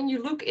when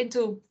you look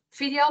into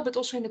VDL, but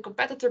also in the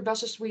competitor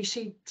buses, we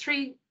see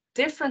three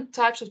different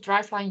types of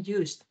driveline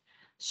used.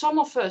 Some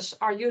of us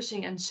are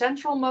using a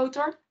central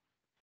motor.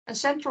 A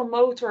central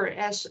motor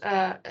is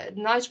a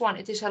nice one.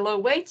 It is a low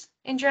weight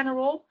in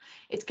general.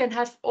 It can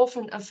have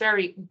often a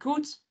very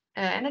good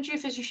energy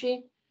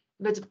efficiency,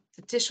 but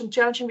it is some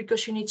challenging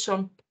because you need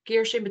some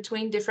gears in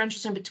between,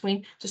 differentials in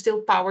between to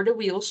still power the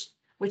wheels,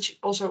 which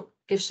also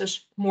gives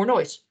us more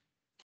noise.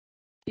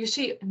 You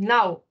see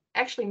now,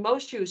 actually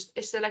most used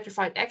is the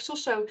electrified axle.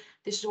 So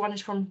this one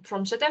is from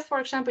ZF, for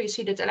example. You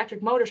see that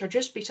electric motors are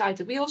just beside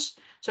the wheels.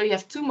 So you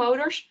have two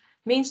motors,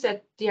 means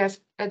that you have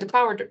the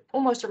power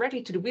almost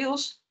directly to the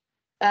wheels.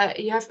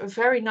 You have a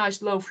very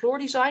nice low floor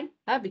design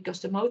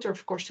because the motor,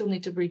 of course, still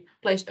needs to be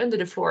placed under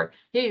the floor.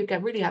 Here you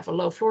can really have a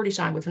low floor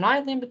design with an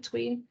aisle in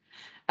between.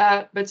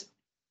 But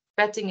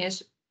bad thing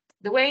is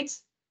the weight,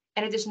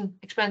 and it is an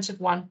expensive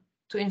one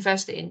to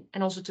invest in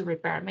and also to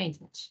repair and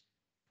maintenance.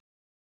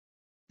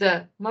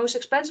 The most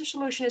expensive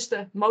solution is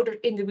the motor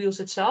in the wheels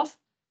itself.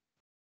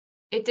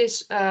 It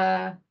is,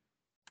 of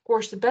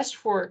course, the best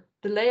for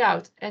the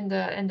layout and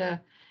the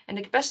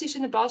capacities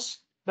in the bus,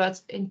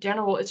 but in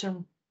general, it's a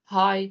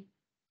high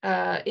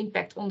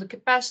impact on the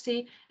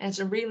capacity, and it's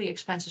a really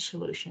expensive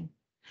solution.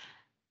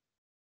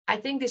 I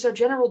think these are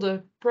general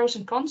the pros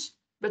and cons,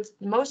 but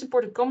the most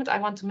important comment I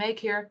want to make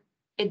here,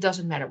 it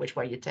doesn't matter which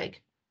way you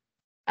take.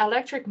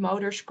 Electric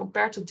motors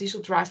compared to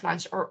diesel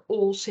drivelines are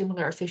all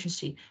similar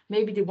efficiency.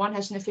 Maybe the one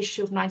has an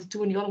efficiency of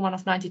 92 and the other one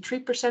of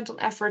 93% on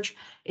average.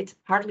 It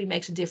hardly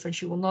makes a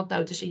difference. You will not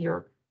notice in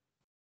your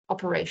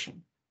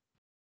operation.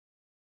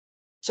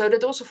 So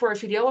that also for a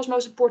VDL was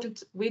most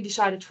important. We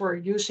decided for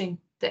using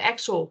the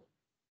axle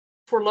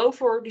for low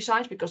floor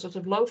designs because of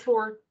the low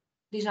floor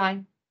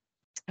design.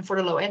 And for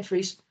the low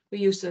entries, we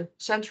use the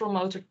central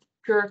motor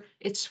pure.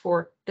 It's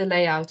for the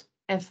layout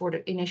and for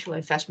the initial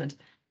investment.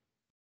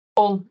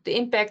 On the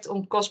impact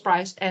on cost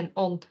price and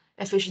on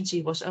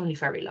efficiency was only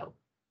very low.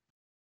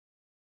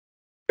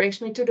 Brings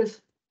me to the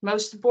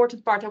most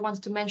important part. I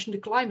wanted to mention the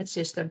climate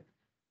system.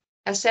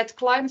 As said,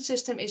 climate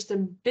system is the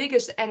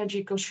biggest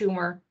energy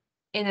consumer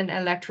in an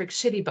electric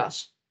city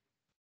bus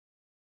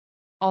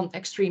on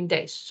extreme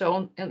days. So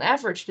on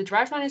average, the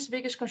driveline is the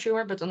biggest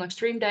consumer, but on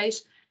extreme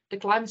days, the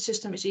climate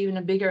system is even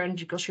a bigger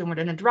energy consumer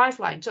than a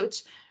driveline. So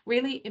it's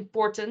really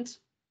important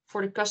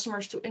for the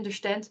customers to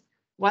understand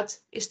what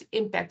is the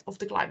impact of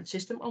the climate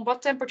system, on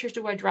what temperatures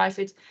do I drive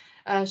it,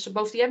 so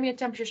both the ambient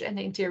temperatures and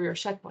the interior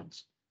set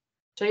points.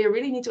 So you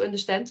really need to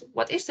understand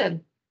what is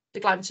then the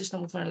climate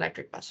system of an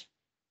electric bus.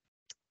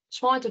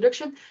 Small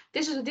introduction.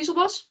 This is a diesel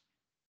bus.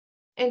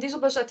 In diesel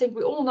bus, I think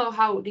we all know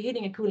how the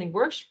heating and cooling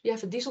works. You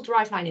have a diesel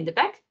driveline in the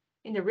back,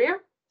 in the rear,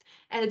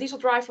 and the diesel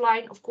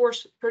driveline, of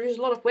course, produces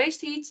a lot of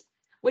waste heat,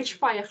 which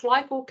via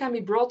glycol can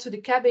be brought to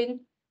the cabin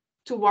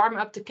to warm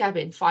up the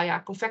cabin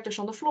via convectors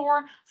on the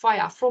floor,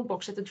 via front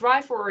box at the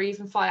driver, or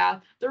even via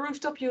the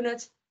rooftop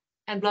unit.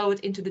 and blow it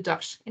into the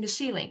ducts in the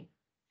ceiling.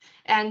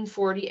 And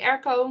for the air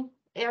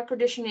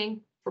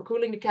conditioning, for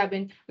cooling the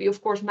cabin, we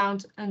of course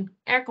mount an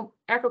air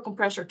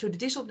compressor to the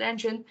diesel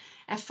engine,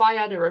 and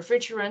via the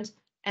refrigerant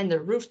and the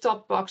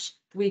rooftop box,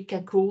 we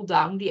can cool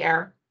down the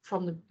air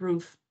from the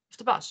roof of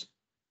the bus.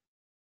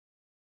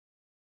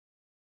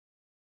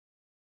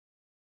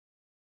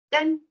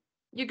 Then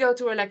you go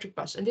to electric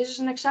bus, and this is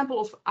an example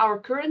of our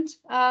current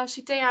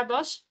CTA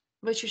bus,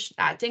 which is,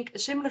 I think, a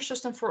similar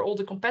system for all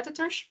the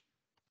competitors.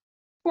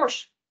 Of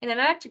course, in an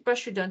electric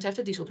bus, you don't have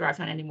the diesel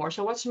driveline anymore.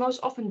 So what's most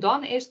often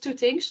done is two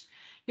things.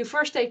 You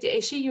first take the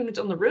AC unit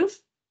on the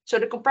roof. So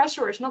the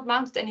compressor is not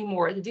mounted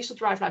anymore at the diesel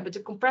driveline, but the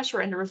compressor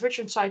and the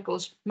refrigerant cycle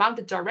is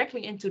mounted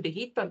directly into the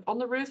heat pump on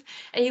the roof,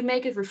 and you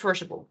make it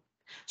reversible.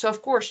 So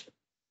of course,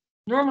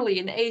 normally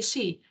in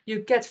AC, you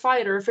get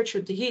via the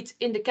refrigerant the heat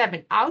in the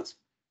cabin out.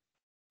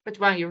 But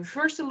when you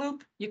reverse the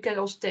loop, you can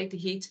also take the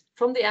heat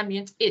from the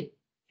ambient in,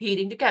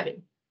 heating the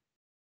cabin.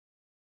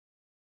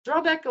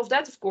 Drawback of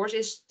that, of course,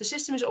 is the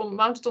system is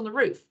mounted on the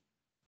roof.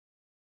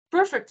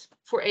 Perfect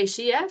for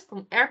AC,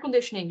 from air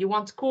conditioning, you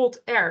want cold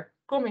air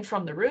coming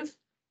from the roof.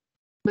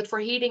 But for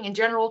heating in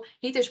general,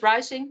 heat is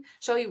rising,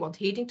 so you want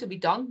heating to be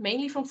done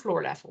mainly from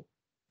floor level.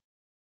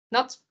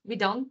 Not be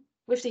done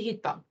with the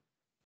heat pump,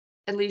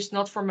 at least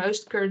not for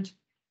most current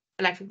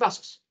electric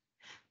buses.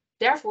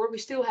 Therefore,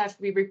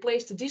 we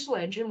replaced the diesel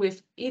engine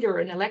with either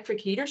an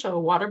electric heater, so a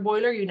water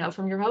boiler, you know,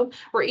 from your home,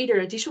 or either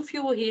a diesel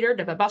fuel heater,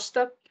 the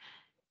babasta,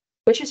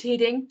 which is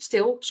heating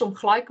still some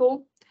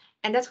glycol,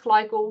 and that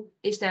glycol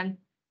is then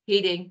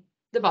heating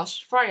the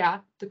bus via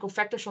the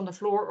convectors on the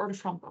floor or the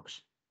front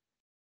box.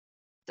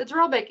 The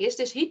drawback is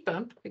this heat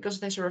pump, because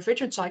it has a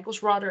refrigerant cycle,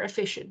 is rather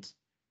efficient.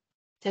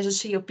 It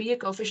has a COP, a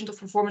coefficient of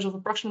performance of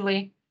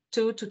approximately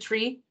 2 to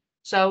 3.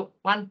 So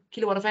 1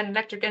 kilowatt of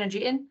electric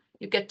energy in,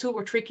 you get 2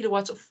 or 3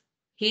 kilowatts of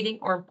heating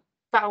or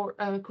power,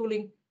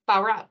 cooling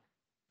power out.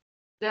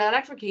 The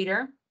electric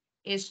heater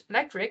is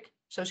electric,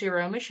 so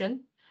zero emission,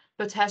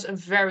 but has a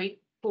very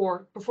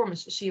poor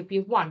performance, a COP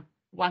of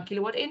 1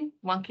 kilowatt in,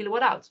 1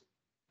 kilowatt out.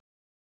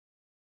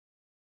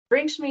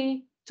 Brings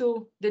me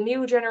to the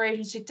new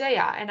generation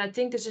CTA, and I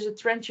think this is a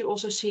trend you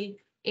also see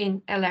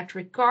in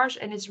electric cars,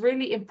 and it's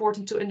really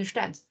important to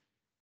understand.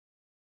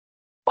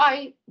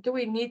 Why do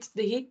we need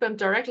the heat pump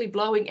directly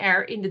blowing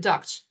air in the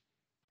ducts?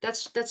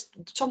 That's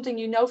something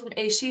you know from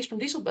ACs, from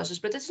diesel buses,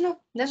 but it's not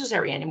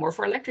necessary anymore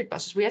for electric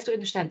buses. We have to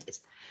understand it.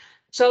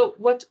 So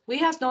what we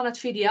have done at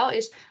VDL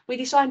is we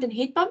designed a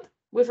heat pump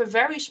with a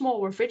very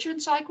small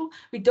refrigerant cycle.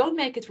 We don't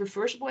make it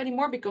reversible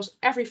anymore because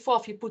every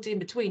FOV you put in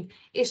between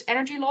is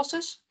energy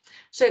losses.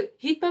 So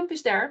heat pump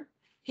is there.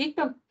 Heat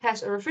pump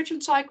has a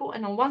refrigerant cycle,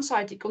 and on one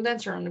side the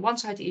condenser, and on one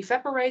side the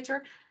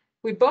evaporator.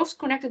 We both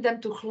connected them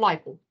to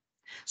glycol.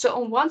 So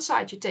on one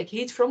side you take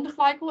heat from the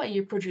glycol and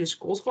you produce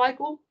cold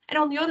glycol, and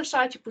on the other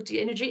side you put the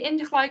energy in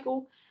the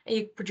glycol and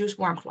you produce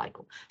warm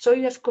glycol. So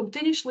you have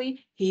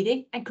continuously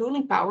heating and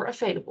cooling power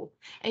available,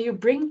 and you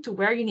bring to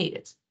where you need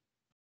it.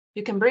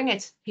 You can bring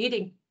it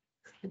heating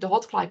the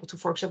hot glycol to,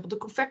 for example, the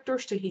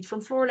convectors to heat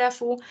from floor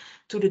level,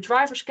 to the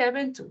driver's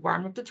cabin to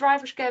warm up the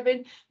driver's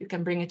cabin. You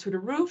can bring it to the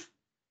roof.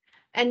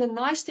 And the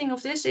nice thing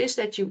of this is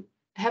that you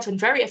have a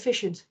very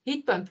efficient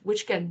heat pump,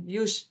 which can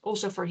use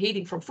also for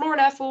heating from floor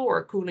level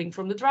or cooling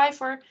from the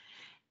driver.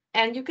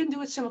 And you can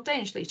do it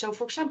simultaneously. So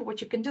for example,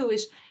 what you can do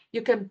is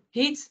you can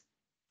heat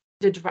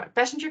the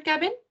passenger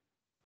cabin,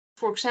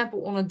 for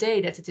example, on a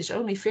day that it is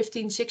only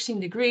 15, 16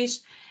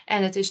 degrees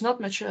and it is not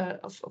much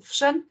of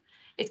sun.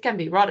 It can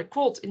be rather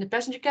cold in the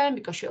passenger cabin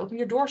because you open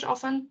your doors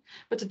often,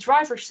 but the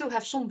driver still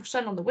has some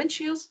sun on the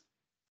windshield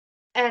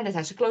and it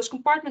has a closed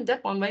compartment.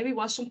 That one maybe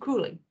wants some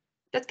cooling.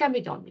 That can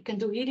be done. You can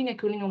do heating and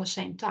cooling on the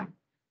same time.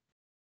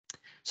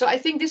 So I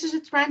think this is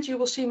a trend you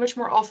will see much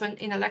more often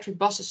in electric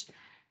buses.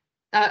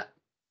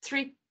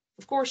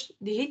 Of course,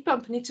 the heat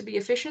pump needs to be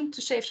efficient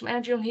to save some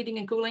energy on heating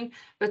and cooling,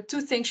 but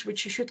two things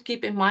which you should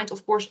keep in mind,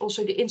 of course,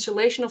 also the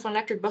insulation of an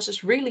electric bus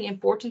is really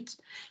important.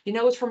 You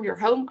know it from your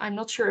home. I'm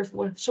not sure if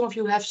some of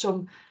you have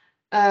some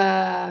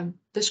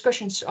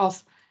discussions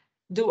of,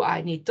 do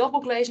I need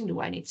double glazing?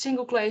 Do I need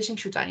single glazing?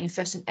 Should I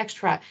invest in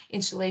extra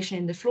insulation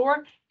in the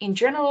floor? In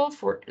general,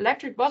 for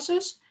electric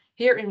buses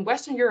here in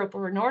Western Europe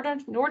or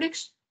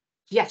Nordics,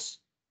 yes.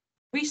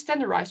 We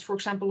standardized, for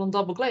example, on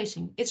double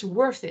glazing. It's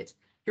worth it.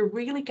 You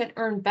really can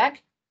earn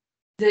back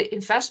the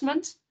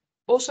investment,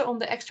 also on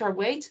the extra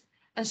weight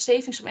and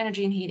saving some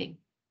energy in heating.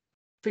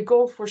 If we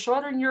go for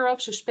Southern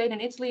Europe, so Spain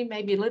and Italy,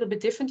 maybe a little bit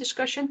different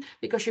discussion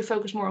because you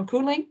focus more on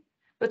cooling,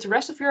 but the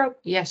rest of Europe,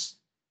 yes.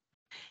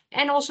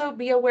 And also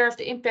be aware of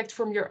the impact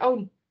from your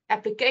own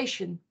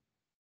application,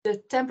 the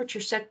temperature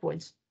set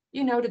points.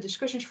 You know, the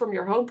discussions from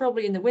your home,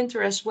 probably in the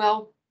winter as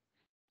well.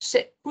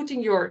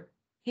 Putting your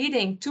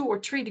heating 2 or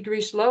 3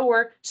 degrees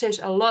lower saves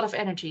a lot of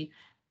energy.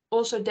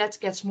 Also, that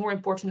gets more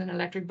important in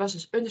electric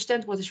buses.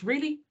 Understand what is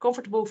really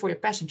comfortable for your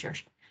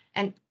passengers.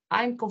 And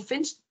I'm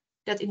convinced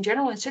that in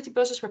general in city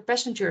buses where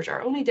passengers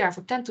are only there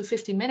for 10 to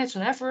 15 minutes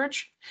on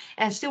average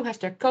and still have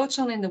their coats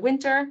on in the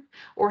winter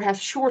or have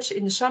shorts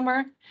in the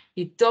summer,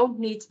 you don't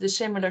need the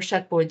similar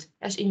set point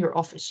as in your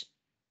office.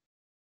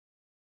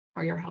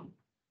 or your home.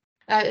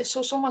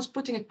 So someone's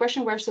putting a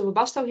question, where's the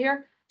Webasto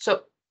here?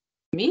 So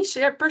me,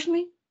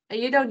 personally,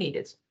 you don't need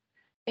it.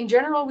 In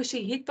general, we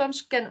see heat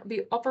pumps can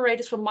be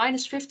operated from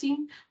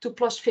 -15 to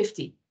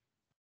 +50.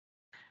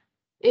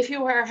 If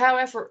you are,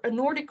 however, a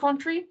Nordic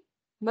country,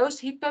 most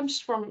heat pumps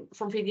from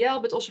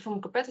VDL, but also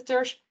from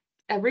competitors,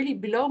 are really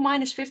below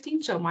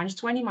 -15, so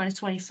 -20,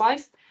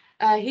 -25.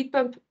 Heat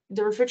pump,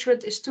 the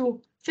refrigerant is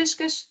too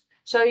viscous,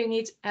 so you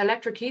need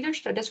electric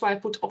heaters. So that's why I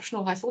put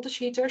optional high voltage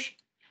heaters.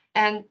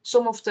 And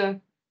some of the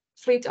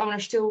fleet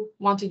owners still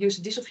want to use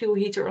a diesel fuel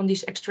heater on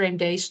these extreme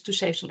days to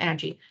save some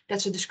energy.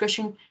 That's a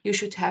discussion you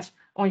should have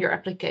on your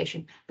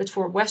application. But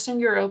for Western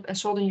Europe and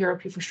Southern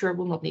Europe, you for sure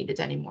will not need it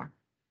anymore.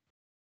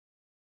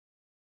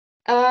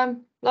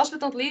 Last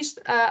but not least,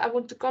 I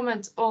want to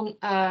comment on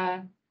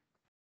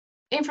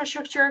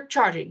infrastructure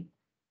charging.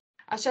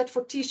 I said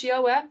for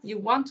TCO, you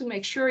want to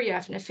make sure you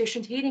have an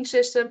efficient heating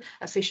system,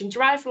 efficient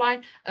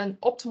driveline, an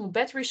optimal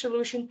battery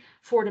solution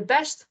for the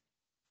best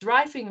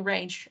driving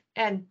range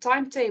and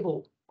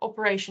timetable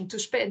operation to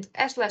spend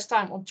as less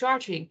time on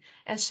charging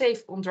and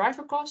save on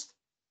driver cost.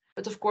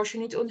 But of course, you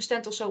need to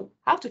understand also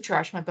how to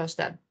charge my bus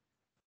then.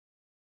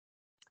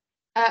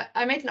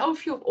 I made an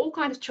overview of all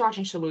kinds of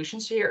charging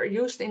solutions here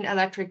used in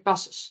electric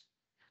buses.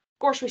 Of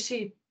course, we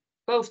see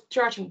both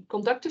charging,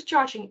 conductive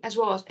charging, as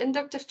well as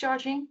inductive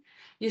charging.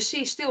 You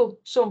see still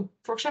some,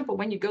 for example,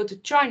 when you go to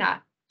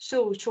China,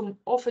 still some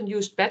often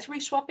used battery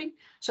swapping.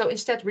 So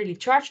instead really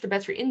charge the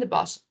battery in the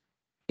bus,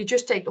 you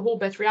just take the whole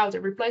battery out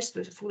and replace it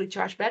with a fully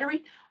charged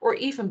battery, or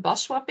even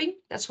bus swapping.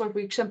 That's what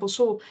we, example,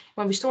 saw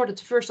when we started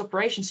the first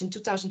operations in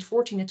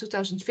 2014 and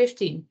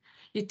 2015.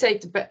 You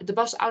take the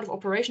bus out of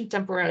operation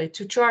temporarily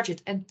to charge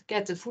it and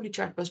get the fully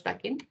charged bus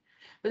back in.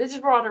 But it is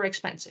rather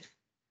expensive.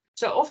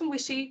 So often we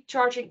see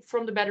charging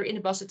from the battery in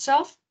the bus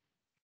itself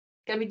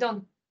can be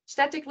done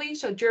statically.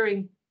 So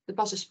during the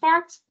bus is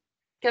parked,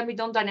 can be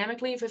done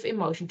dynamically with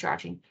in-motion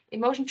charging.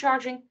 In-motion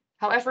charging,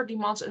 however,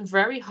 demands a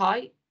very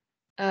high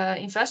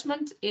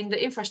investment in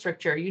the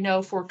infrastructure,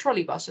 for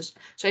trolley buses.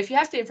 So if you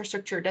have the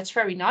infrastructure, that's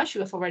very nice. You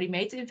have already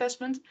made the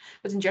investment.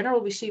 But in general,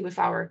 we see with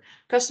our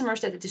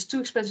customers that it is too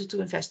expensive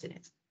to invest in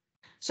it.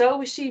 So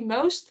we see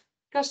most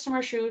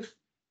customers use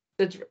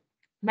the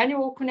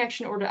manual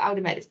connection or the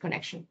automated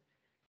connection.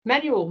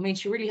 Manual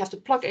means you really have to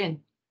plug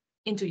in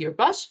into your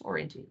bus or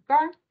into your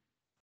car.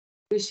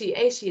 We see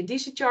AC and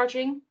DC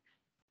charging,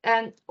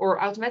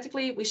 or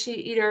automatically we see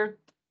either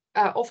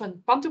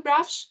often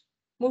pantographs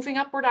moving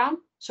up or down.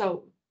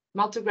 So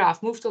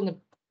pantograph moved on the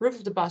roof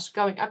of the bus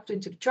going up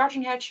into the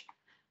charging hatch,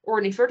 or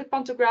an inverted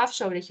pantograph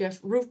so that you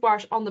have roof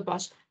bars on the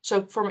bus.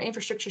 So from an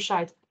infrastructure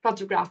side,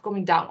 pantograph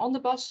coming down on the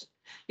bus.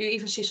 You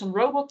even see some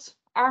robot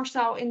arms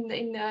now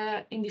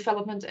in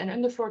development and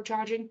underfloor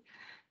charging.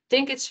 I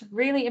think it's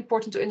really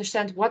important to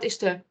understand what is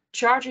the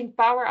charging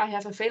power I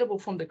have available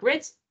from the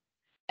grid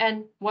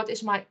and what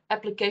is my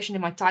application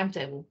in my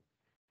timetable.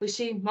 We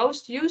see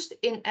most used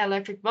in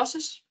electric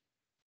buses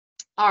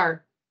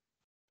are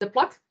the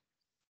plug,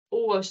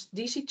 always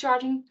DC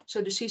charging,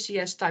 so the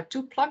CCS type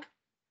 2 plug.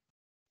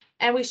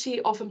 And we see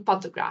often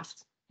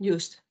pantographs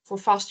used for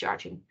fast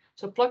charging.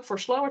 So plug for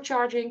slower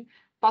charging,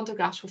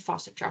 pantographs for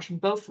faster charging.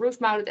 Both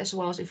roof-mounted as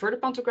well as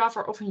inverted pantograph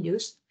are often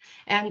used.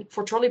 And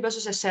for trolley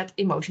buses, as said,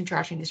 in-motion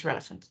charging is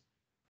relevant.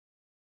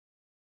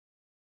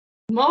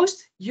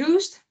 Most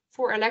used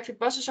for electric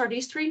buses are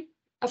these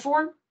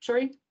four.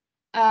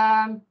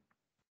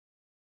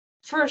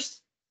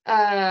 First,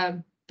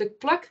 the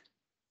plug.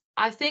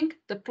 I think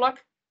the plug,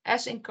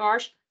 as in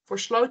cars, for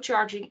slow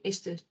charging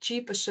is the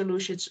cheapest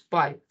solutions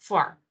by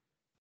far.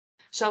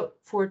 So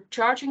for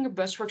charging a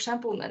bus, for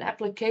example, an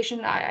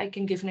application, I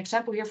can give an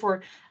example here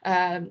for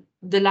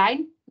the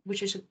Line,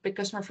 which is a big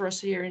customer for us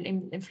here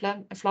in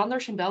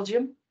Flanders, in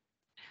Belgium.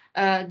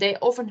 They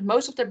often,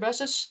 most of their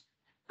buses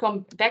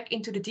come back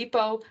into the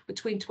depot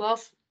between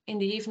 12 in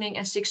the evening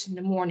and 6 in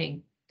the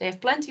morning. They have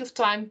plenty of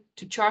time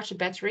to charge the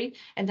battery,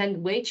 and then the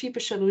way cheaper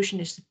solution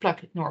is to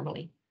plug it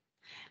normally.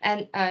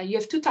 And you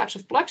have two types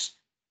of plugs.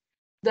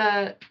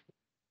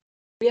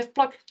 We have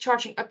plug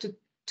charging up to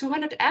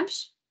 200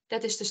 amps.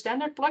 That is the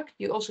standard plug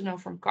you also know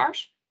from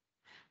cars.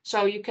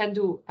 So you can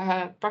do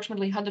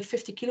approximately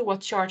 150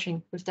 kilowatt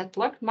charging with that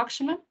plug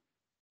maximum.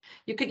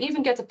 You can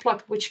even get a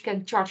plug which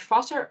can charge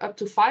faster, up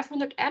to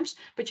 500 amps,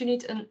 but you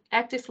need an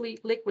actively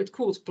liquid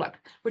cooled plug,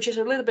 which is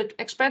a little bit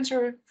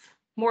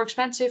more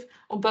expensive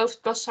on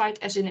both bus side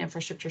as in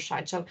infrastructure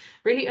side. So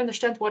really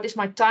understand what is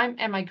my time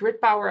and my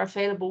grid power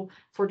available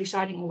for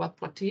deciding on what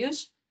plug to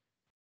use.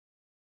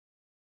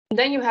 And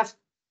then you have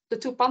the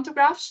two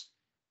pantographs.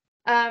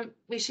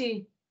 We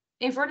see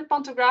inverted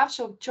pantographs,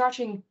 so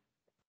charging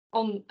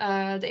on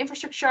the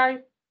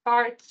infrastructure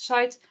part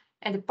side,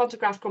 and the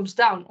pantograph comes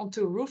down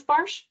onto roof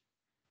bars.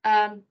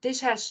 This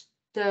has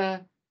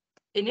the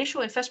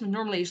initial investment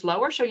normally is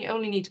lower, so you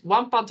only need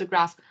one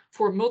pantograph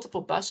for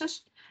multiple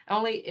buses.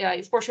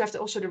 Of course, you have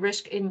also the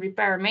risk in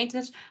repair and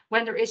maintenance.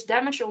 When there is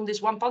damage on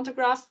this one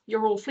pantograph,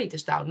 your whole fleet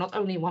is down, not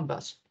only one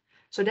bus.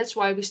 So that's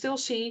why we still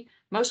see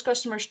most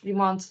customers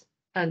demand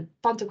a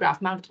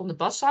pantograph mounted on the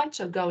bus side,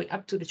 so going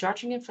up to the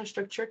charging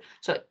infrastructure.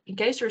 So in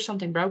case there is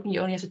something broken, you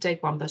only have to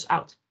take one bus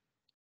out.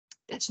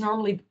 That's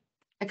normally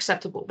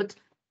acceptable, but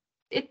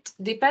it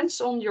depends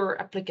on your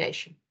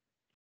application.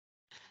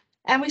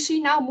 And we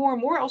see now more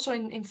and more also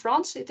in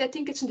France. I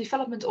think it's a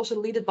development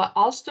also led by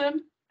Alstom.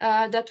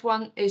 That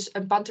one is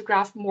a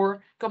pantograph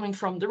more coming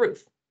from the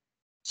roof.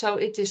 So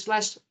it is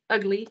less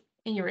ugly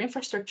in your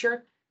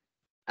infrastructure.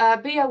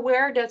 Be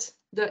aware that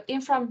the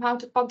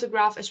infra-mounted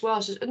pantograph as well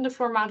as the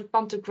underfloor-mounted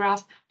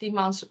pantograph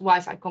demands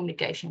Wi-Fi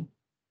communication.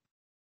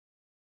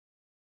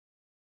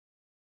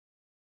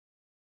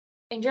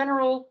 In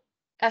general,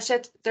 as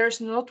said, there's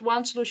not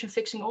one solution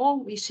fixing all.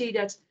 We see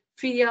that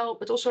VDL,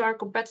 but also our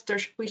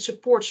competitors, we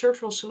support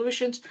several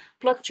solutions,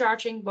 plug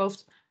charging,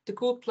 both the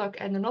cooled plug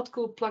and the not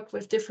cooled plug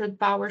with different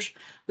powers.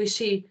 We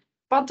see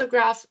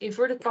pantograph,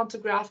 inverted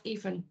pantograph,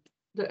 even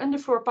the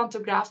underfloor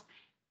pantograph.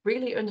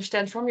 Really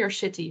understand from your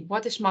city,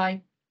 what is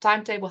my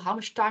timetable? How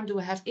much time do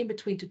I have in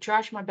between to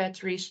charge my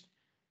batteries?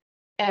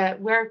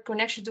 Where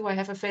connection do I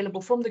have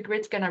available from the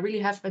grid? Can I really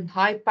have a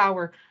high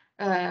power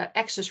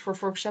access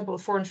for example, a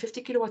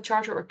 450 kilowatt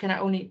charger, or can I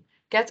only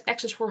get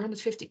access for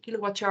 150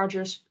 kilowatt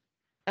chargers?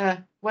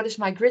 What is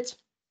my grid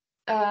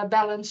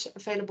balance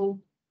available?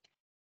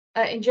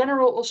 In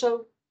general,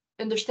 also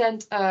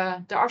understand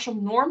there are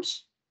some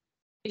norms.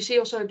 You see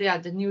also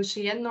the new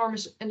CN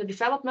norms in the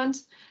development,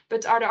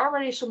 but are there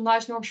already some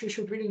nice norms you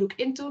should really look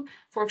into?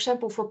 For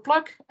example, for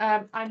plug,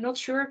 I'm not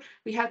sure.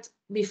 We had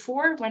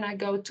before, when I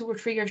go 2 or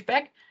 3 years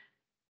back,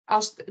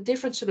 asked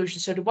different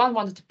solutions. So the one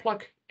wanted to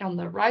plug on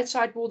the right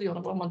side wall, the other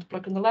one wanted to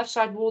plug on the left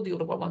side wall, the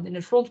other one in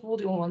the front wall,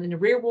 the other one in the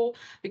rear wall,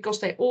 because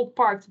they all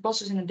parked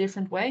buses in a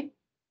different way.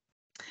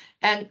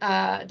 And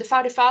the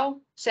VDL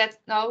said,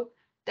 no,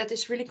 that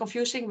is really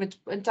confusing. With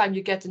one time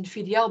you get a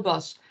VDL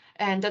bus,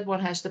 and that one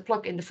has the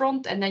plug in the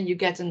front, and then you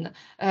get a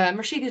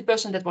Mercedes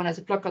bus, and that one has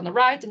a plug on the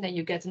right, and then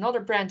you get another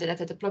brand that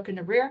had the plug in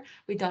the rear.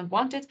 We don't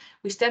want it.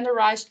 We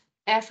standardize.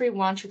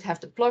 Everyone should have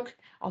the plug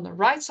on the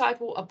right side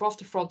wall above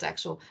the front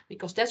axle,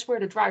 because that's where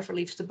the driver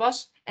leaves the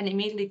bus and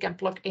immediately can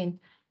plug in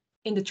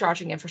the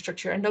charging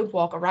infrastructure and don't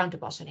walk around the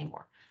bus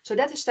anymore. So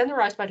that is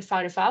standardized by the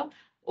VDL.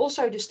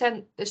 Also, the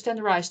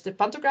standardized the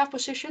pantograph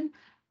position.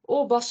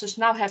 All buses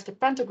now have the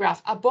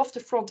pantograph above the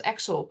front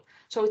axle,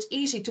 so it's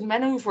easy to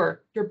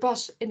maneuver your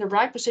bus in the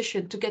right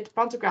position to get the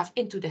pantograph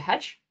into the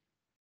hatch.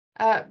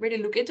 Really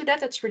look into that.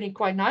 That's really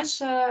quite nice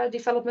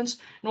developments.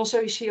 And also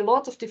you see a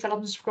lot of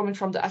developments coming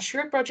from the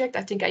Assure project.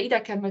 I think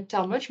Aida can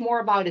tell much more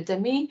about it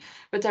than me,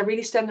 but I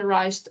really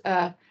standardized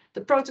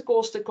the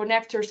protocols, the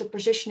connectors, the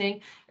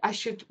positioning. I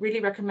should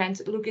really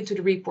recommend look into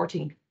the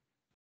reporting.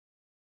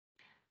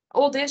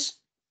 All this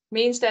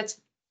means that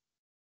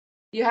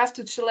you have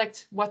to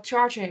select what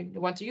charging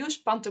you want to use,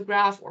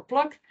 pantograph or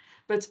plug,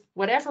 but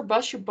whatever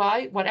bus you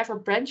buy, whatever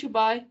brand you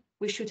buy,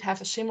 we should have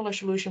a similar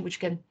solution which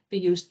can be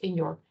used in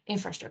your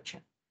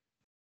infrastructure.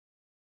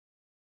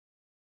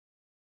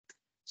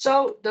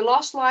 So the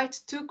last slide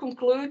to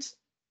conclude,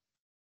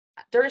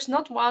 there is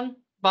not one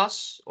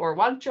bus or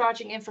one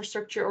charging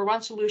infrastructure or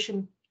one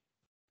solution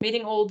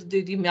meeting all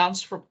the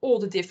demands from all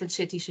the different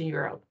cities in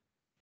Europe.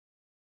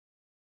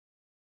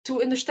 To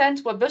understand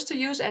what bus to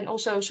use, and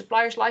also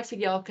suppliers like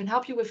VDL can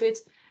help you with it,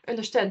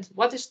 understand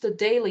what is the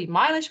daily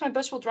mileage my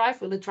bus will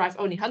drive. Will it drive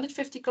only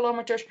 150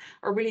 kilometers,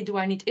 or really do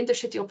I need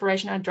intercity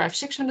operation and drive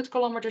 600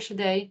 kilometers a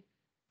day?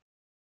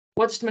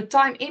 What is my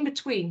time in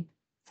between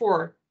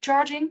for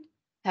charging?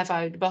 Have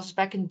I the buses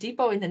back in the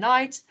depot in the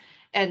night,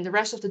 and the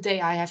rest of the day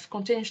I have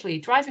continuously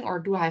driving, or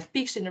do I have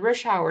peaks in the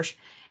rush hours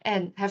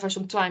and have I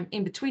some time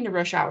in between the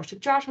rush hours to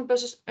charge my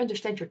buses?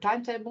 Understand your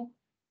timetable.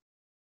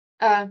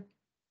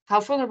 How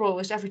vulnerable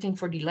is everything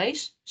for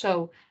delays?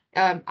 So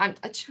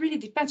it really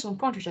depends on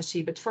countries I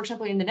see, but for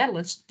example, in the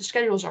Netherlands, the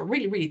schedules are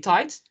really, really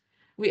tight.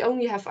 We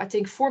only have, I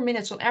think, 4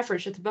 minutes on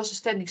average that the bus is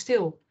standing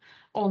still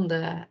on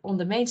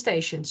the main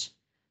stations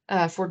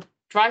for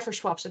driver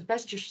swaps and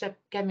passengers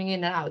coming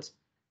in and out.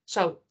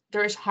 So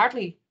there is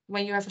hardly,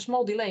 when you have a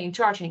small delay in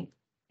charging,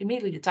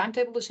 immediately the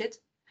timetable is hit.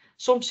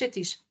 Some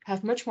cities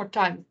have much more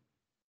time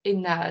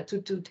in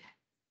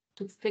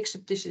to fix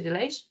these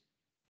delays.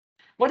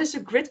 What is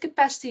the grid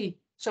capacity?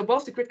 So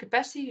both the grid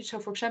capacity, so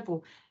for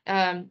example,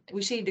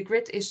 we see the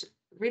grid is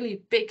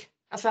really big,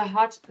 of a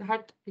hard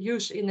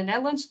use in the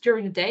Netherlands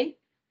during the day.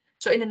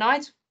 So in the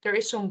night, there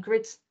is some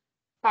grid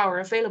power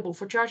available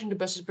for charging the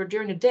buses, but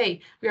during the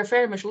day, we are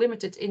very much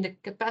limited in the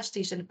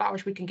capacities and the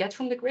powers we can get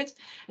from the grid.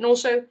 And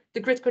also the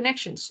grid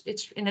connections.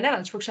 It's in the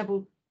Netherlands, for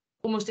example,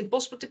 almost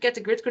impossible to get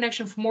the grid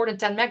connection for more than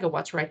 10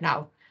 megawatts right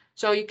now.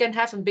 So you can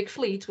have a big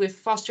fleet with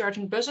fast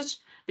charging buses,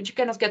 but you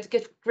cannot get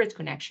the grid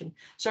connection.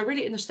 So I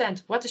really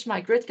understand what is my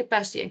grid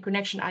capacity and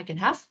connection I can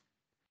have.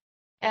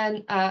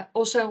 And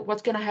also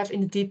what can I have in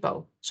the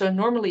depot. So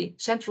normally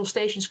central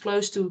stations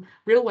close to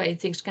railway and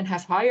things can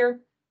have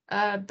higher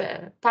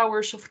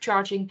powers of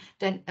charging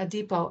than a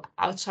depot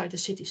outside the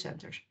city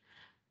centers.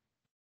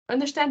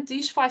 understand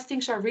these 5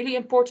 things are really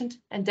important,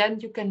 and then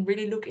you can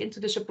really look into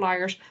the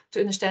suppliers to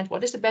understand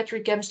what is the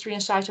battery chemistry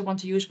and size I want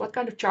to use, what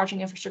kind of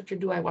charging infrastructure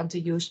do I want to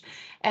use,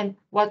 and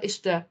what is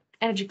the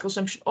energy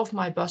consumption of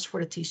my bus for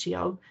the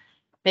TCO,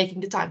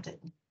 making the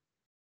timetable.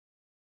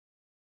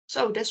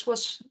 So this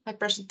was my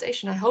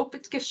presentation. I hope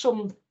it gives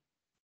some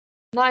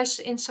nice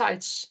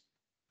insights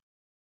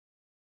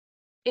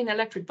in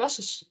electric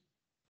buses.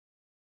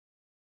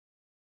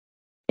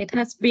 It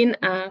has been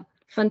a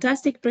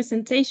fantastic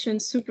presentation,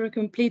 super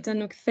complete,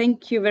 Anouk.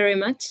 Thank you very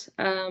much.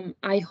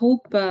 I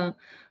hope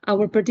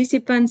our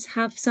participants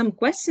have some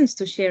questions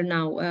to share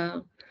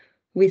now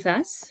with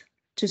us.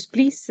 Just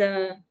please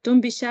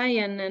don't be shy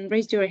and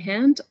raise your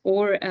hand,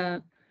 or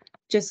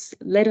just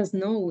let us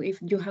know if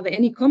you have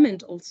any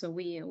comment also.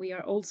 We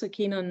are also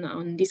keen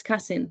on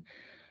discussing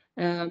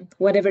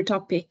whatever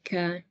topic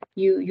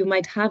you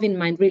might have in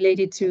mind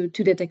related to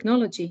the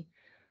technology.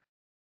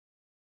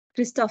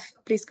 Christoph,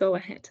 please go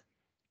ahead.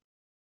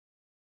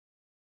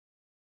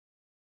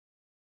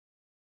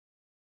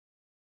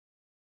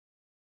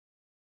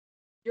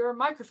 Your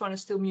microphone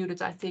is still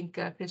muted, I think,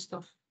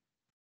 Christoph.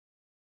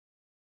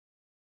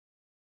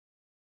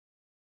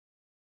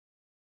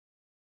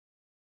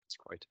 It's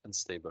quite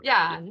unstable.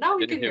 Yeah, now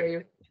we can hear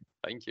you.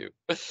 Thank you.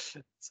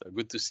 So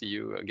good to see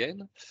you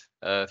again.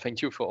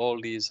 Thank you for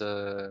all these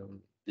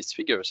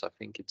figures. I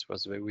think it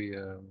was very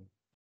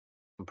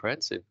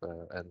comprehensive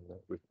and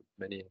with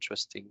many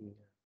interesting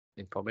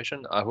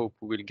information. I hope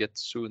we will get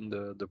soon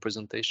the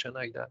presentation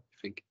like that. I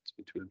think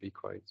it will be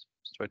quite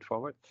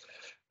straightforward.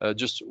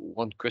 Just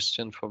one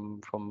question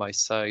from my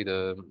side.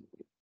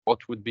 What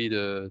would be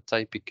the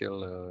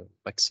typical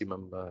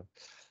maximum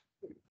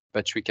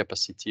battery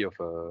capacity of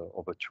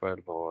a 12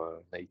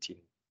 or an 18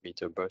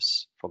 meter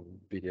bus from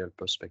VDL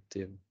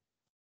perspective?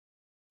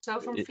 So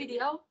from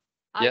VDL,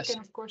 yes. I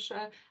can, of course,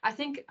 I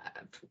think,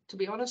 to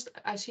be honest,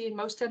 I see in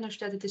most tenders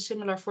that it is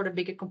similar for the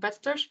bigger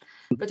competitors.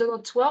 But on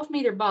a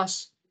 12-meter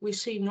bus, we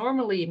see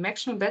normally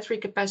maximum battery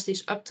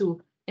capacities up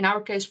to, in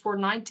our case,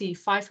 490,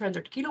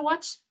 500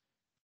 kilowatts.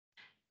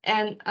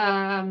 And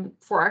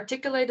for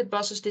articulated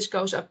buses, this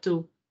goes up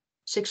to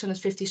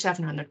 650,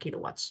 700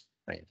 kilowatts.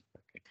 Right.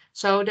 Okay.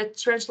 So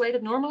that's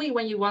translated normally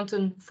when you want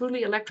a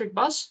fully electric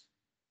bus.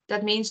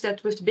 That means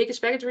that with the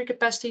biggest battery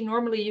capacity,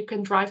 normally you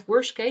can drive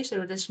worst case,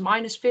 so that's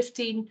minus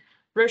 15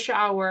 rush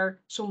hour,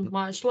 some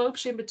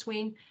slopes in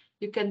between.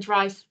 You can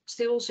drive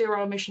still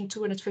zero emission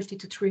 250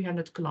 to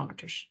 300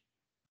 kilometers.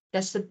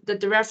 That's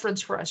the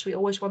reference for us. We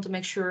always want to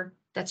make sure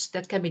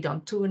that can be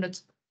done.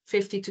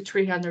 250 to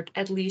 300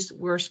 at least,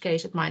 worst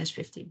case at minus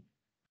 15.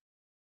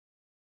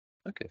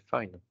 Okay,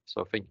 fine.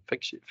 So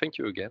thank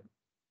you again.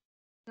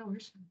 No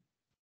worries.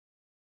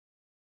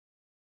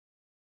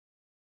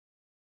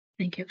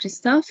 Thank you,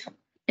 Christoph.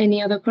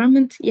 Any other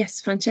comment? Yes,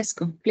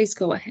 Francesco, please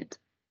go ahead.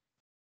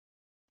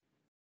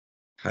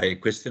 Hi,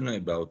 question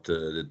about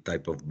the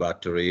type of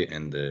battery,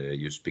 and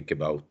you speak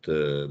about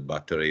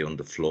battery on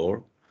the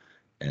floor.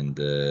 And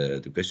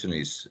the question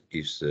is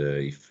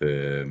if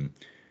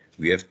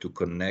we have to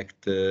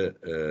connect,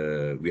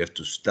 we have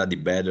to study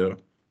better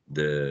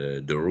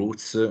the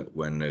routes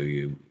when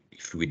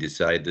if we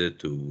decide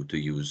to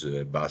use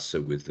a bus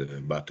with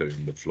a battery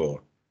on the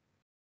floor.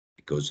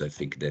 Because I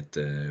think that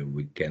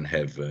we can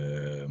have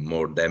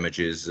more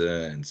damages,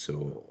 and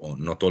so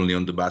on, not only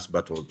on the bus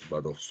but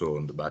also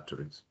on the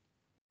batteries.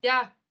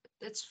 Yeah,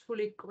 that's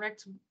fully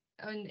correct.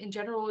 In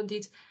general,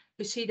 indeed,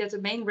 we see that the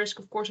main risk,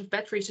 of course, of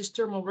batteries is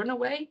thermal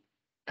runaway.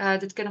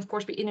 That can, of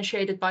course, be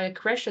initiated by a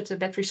crash, that the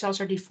battery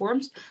cells are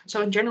deformed.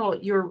 So in general,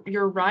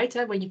 you're right.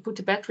 When you put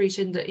the batteries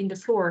in the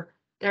floor,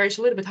 there is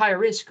a little bit higher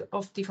risk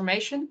of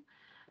deformation.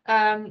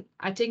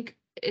 I think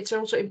it's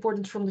also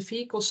important from the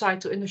vehicle side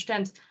to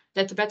understand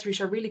that the batteries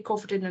are really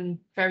covered in a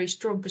very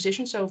strong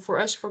position. So for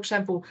us, for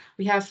example,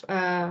 we have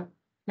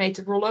made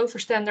the rollover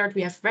standard.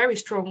 We have very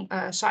strong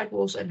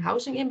sidewalls and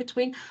housing in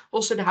between.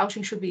 Also, the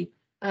housing should be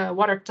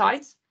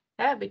watertight,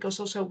 because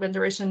also when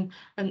there is a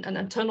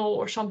tunnel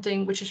or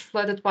something which is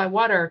flooded by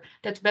water,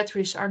 that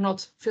batteries are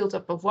not filled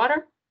up with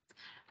water.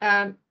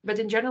 But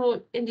in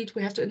general, indeed,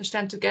 we have to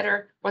understand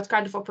together what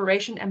kind of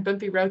operation and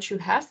bumpy roads you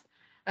have.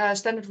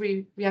 Standard,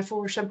 we have,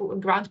 for example, a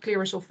ground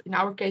clearance of, in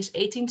our case,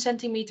 18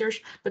 centimeters.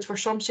 But for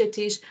some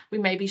cities, we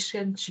maybe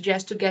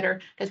suggest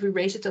together that we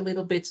raise it a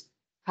little bit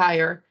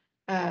higher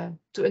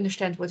to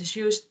understand what is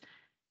used.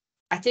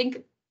 I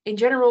think, in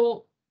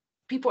general,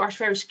 people are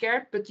very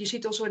scared, but you see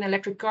it also in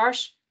electric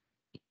cars.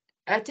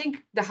 I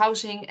think the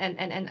housing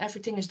and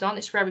everything is done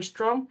is very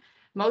strong.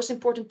 Most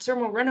important,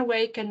 thermal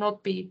runaway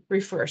cannot be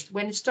reversed.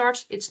 When it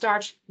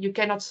starts, you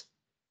cannot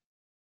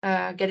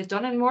get it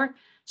done anymore.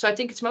 So I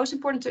think it's most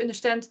important to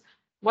understand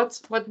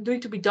what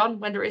needs to be done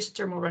when there is a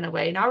thermal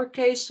runaway. In our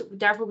case,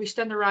 therefore, we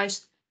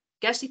standardized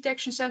gas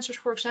detection sensors,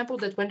 for example,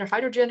 that when the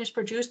hydrogen is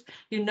produced,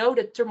 you know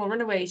that thermal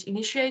runaway is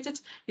initiated.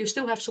 You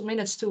still have some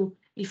minutes to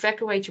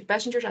evacuate your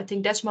passengers. I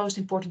think that's most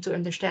important to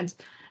understand.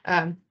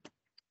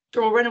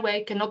 Thermal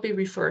runaway cannot be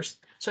reversed.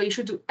 So you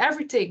should do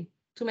everything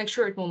to make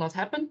sure it will not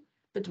happen.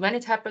 But when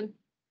it happens,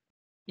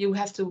 you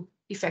have to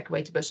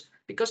evacuate the bus.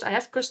 Because I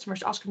have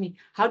customers asking me,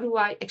 how do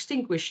I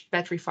extinguish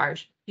battery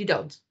fires? You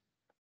don't.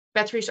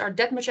 Batteries are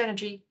that much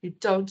energy, you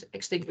don't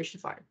extinguish the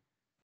fire.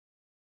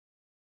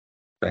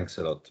 Thanks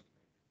a lot.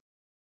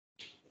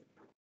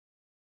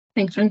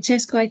 Thanks,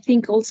 Francesco. I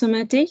think also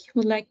Matej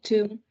would like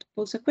to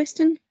pose a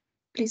question.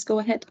 Please go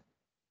ahead.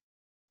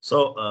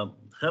 So,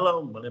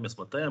 hello, my name is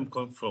Matej. I'm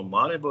coming from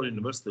Maribor,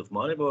 University of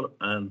Maribor.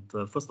 And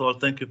first of all,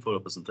 thank you for your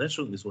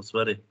presentation. This was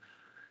very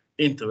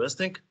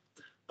interesting.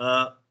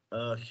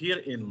 Here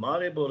in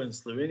Maribor, in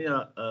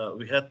Slovenia,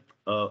 we had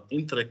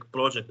Interreg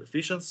project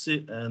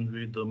efficiency, and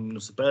with the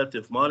municipality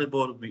of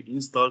Maribor, we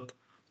installed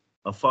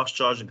a fast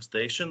charging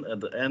station at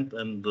the end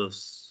and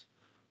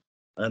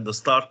the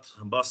start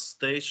bus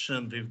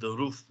station with the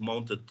roof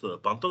mounted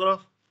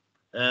pantograph.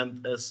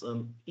 And as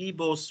an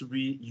e-bus,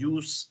 we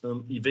use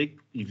an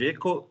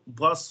Iveco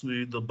bus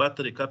with the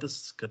battery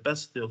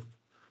capacity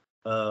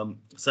of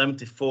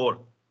 74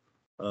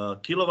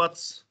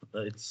 kilowatts.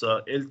 It's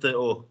a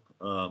LTO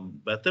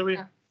battery.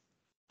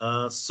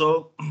 Yeah.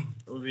 So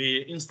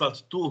we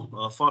installed two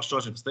fast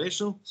charging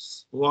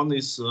stations. One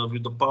is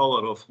with the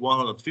power of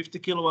 150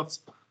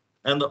 kilowatts,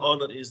 and the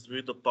other is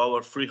with the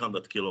power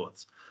 300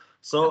 kilowatts.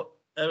 So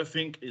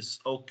everything is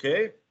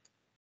okay.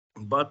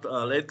 But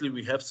lately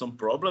we have some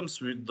problems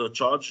with the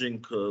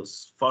charging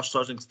fast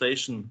charging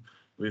station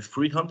with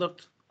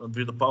 300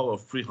 with the power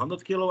of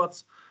 300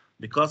 kilowatts,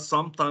 because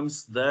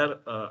sometimes there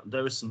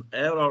is an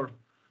error,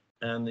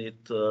 and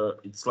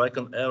it's like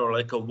an error,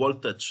 like a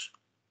voltage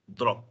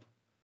drop.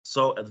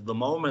 So at the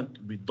moment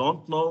we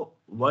don't know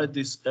why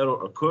this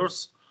error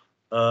occurs,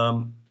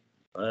 and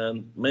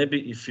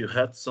maybe if you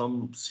had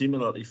some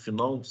similar, if you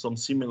know some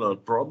similar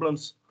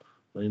problems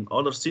in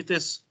other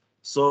cities,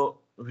 so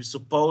we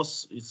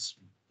suppose it's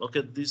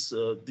okay. These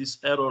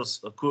errors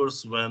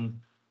occurs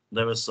when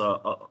there is a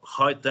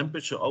high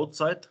temperature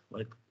outside,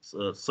 like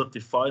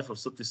 35 or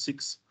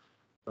 36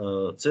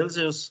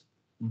 Celsius.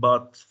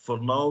 But for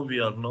now, we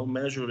are now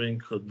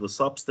measuring the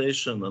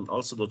substation and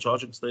also the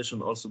charging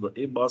station, also the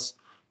e-bus,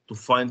 to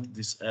find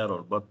this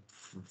error. But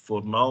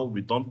for now,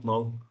 we don't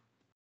know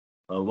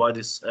why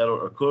this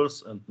error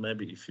occurs, and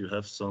maybe if you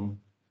have some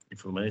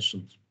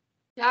information.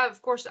 Yeah,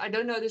 of course, I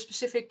don't know the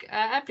specific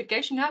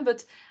application now,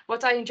 but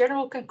what I in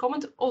general can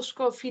comment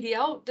also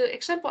VDL, the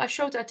example I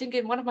showed, I think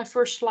in one of my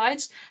first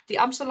slides, the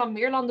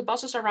Amsterdam-Meerlanden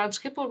buses around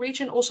Schiphol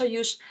region also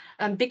use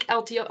big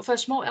LTO, of a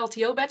small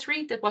LTO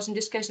battery. That was in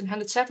this case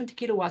 170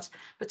 kilowatts,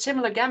 but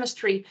similar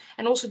chemistry.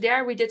 And also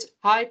there we did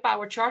high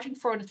power charging,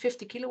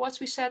 450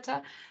 kilowatts we set.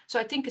 So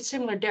I think it's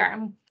similar there.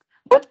 And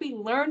what we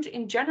learned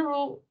in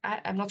general,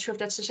 I'm not sure if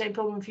that's the same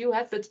problem you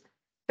had, but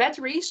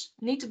batteries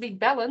need to be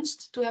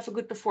balanced to have a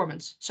good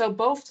performance. So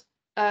both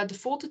the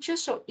voltages,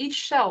 so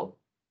each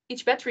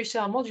battery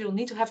cell module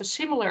need to have a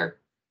similar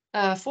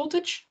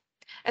voltage,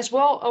 as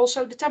well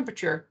also the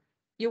temperature.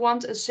 You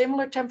want a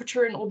similar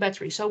temperature in all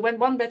batteries. So when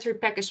one battery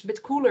pack is a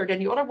bit cooler than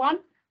the other one,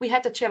 we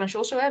had the challenge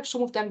also.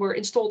 Some of them were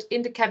installed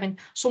in the cabin,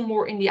 some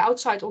more in the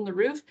outside on the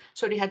roof.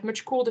 So they had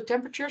much colder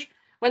temperatures.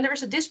 When there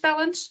is a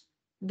disbalance,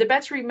 the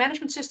battery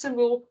management system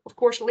will, of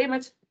course,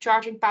 limit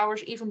charging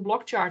powers, even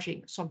block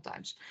charging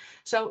sometimes.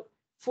 So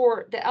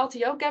for the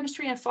LTO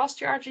chemistry and fast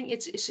charging,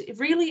 it's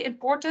really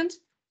important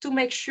to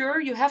make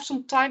sure you have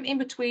some time in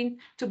between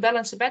to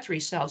balance the battery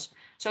cells.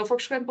 So for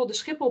example, the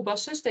Schiphol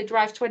buses, they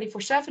drive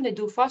 24/7, they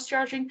do fast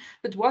charging,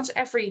 but once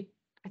every,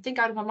 I think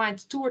out of my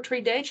mind, 2 or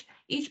 3 days,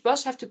 each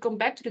bus have to come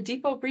back to the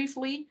depot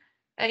briefly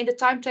in the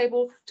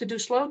timetable to do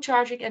slow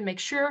charging and make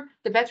sure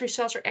the battery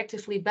cells are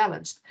actively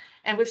balanced.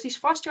 And with these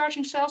fast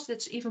charging cells,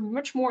 that's even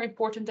much more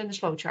important than the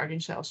slow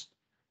charging cells.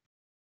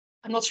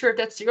 I'm not sure if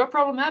that's your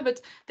problem,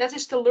 but that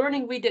is the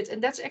learning we did.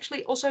 And that's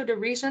actually also the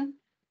reason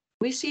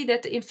we see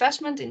that the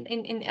investment in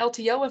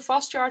LTO and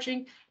fast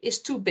charging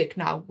is too big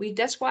now.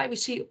 That's why we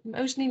see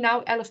mostly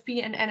now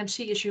LFP and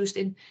NMC is used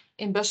in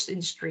bus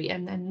industry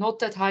and not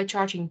that high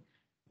charging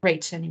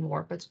rates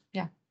anymore. But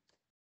yeah,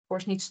 of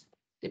course,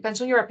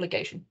 depends on your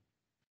application.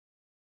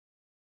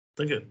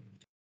 Thank you.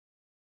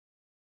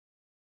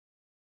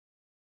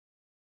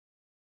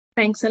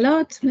 Thanks a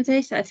lot,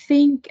 Matej. I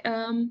think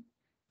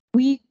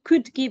we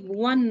could give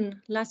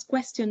one last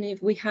question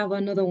if we have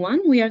another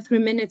one. We are 3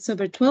 minutes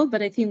over 12,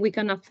 but I think we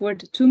can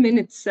afford 2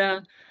 minutes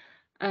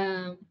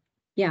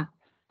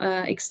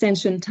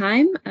extension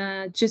time.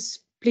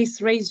 Just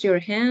please raise your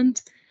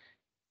hand.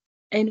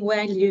 And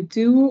while you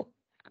do,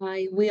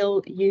 I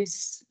will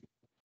use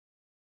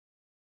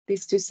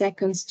these 2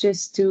 seconds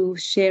just to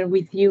share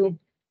with you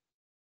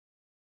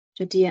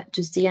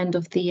just the end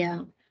of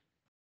the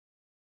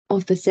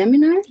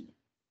seminar.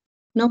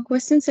 No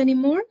questions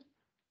anymore?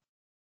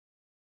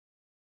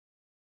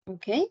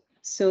 Okay,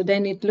 so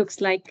then it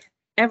looks like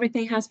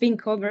everything has been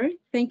covered.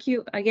 Thank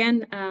you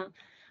again,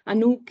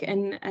 Anouk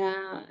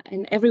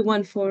and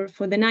everyone for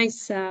the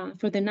nice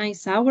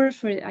hour.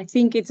 I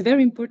think it's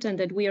very important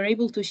that we are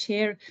able to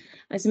share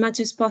as much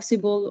as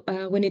possible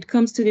when it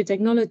comes to the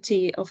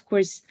technology, of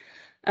course,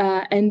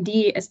 and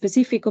the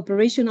specific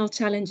operational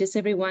challenges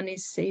everyone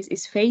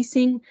is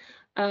facing.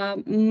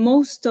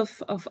 Most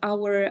of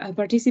our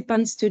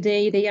participants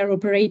today, they are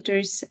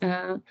operators,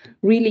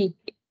 really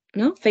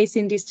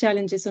facing these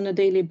challenges on a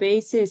daily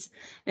basis.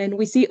 And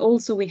we see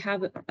also we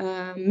have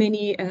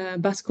many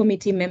bus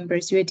committee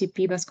members,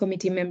 UATP bus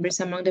committee members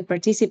among the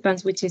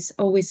participants, which is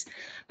always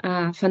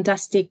a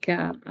fantastic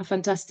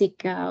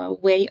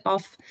way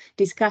of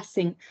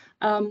discussing.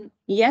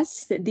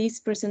 Yes, this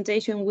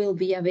presentation will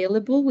be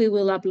available. We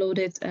will upload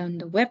it on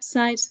the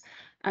website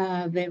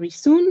very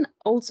soon.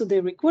 Also,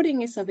 the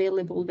recording is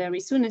available very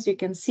soon, as you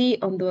can see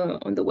on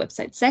the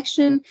website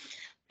section.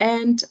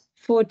 And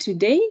for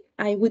today,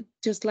 I would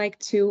just like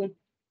to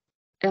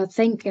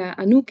thank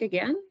Anouk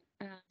again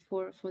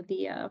for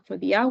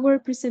the hour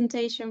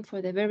presentation,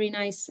 for the very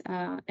nice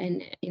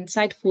and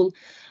insightful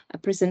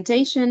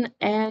presentation,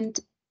 and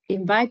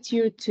invite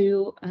you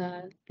to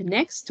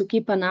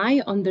keep an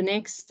eye on the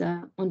next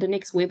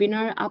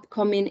webinar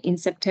upcoming in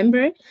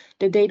September.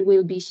 The date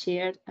will be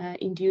shared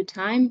in due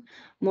time.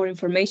 More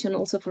information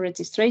also for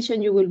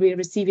registration. You will be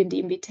receiving the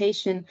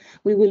invitation.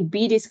 We will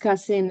be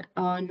discussing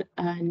on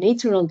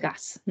natural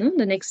gas,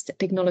 the next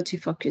technology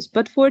focus.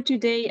 But for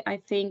today, I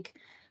think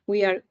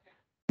we are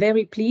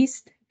very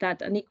pleased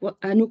that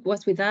Anouk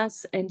was with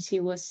us, and she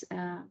was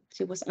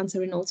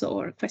answering also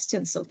our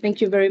questions. So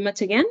thank you very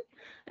much again,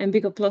 and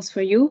big applause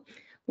for you.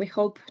 We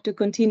hope to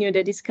continue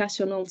the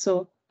discussion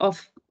also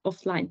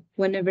offline.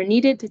 Whenever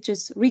needed,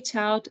 just reach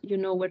out. You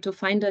know where to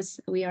find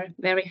us. We are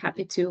very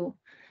happy to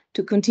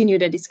continue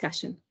the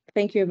discussion.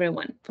 Thank you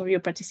everyone for your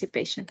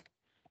participation.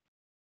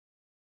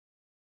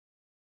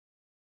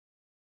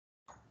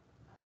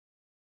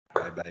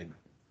 Bye-bye.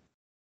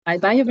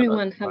 Bye-bye,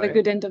 everyone. Have a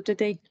good end of the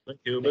day. Thank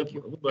you. Thank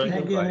you. Bye.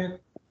 Thank you.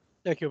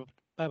 Thank you.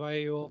 Bye-bye,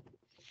 you all.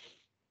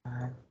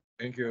 Bye.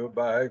 Thank you.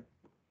 Bye.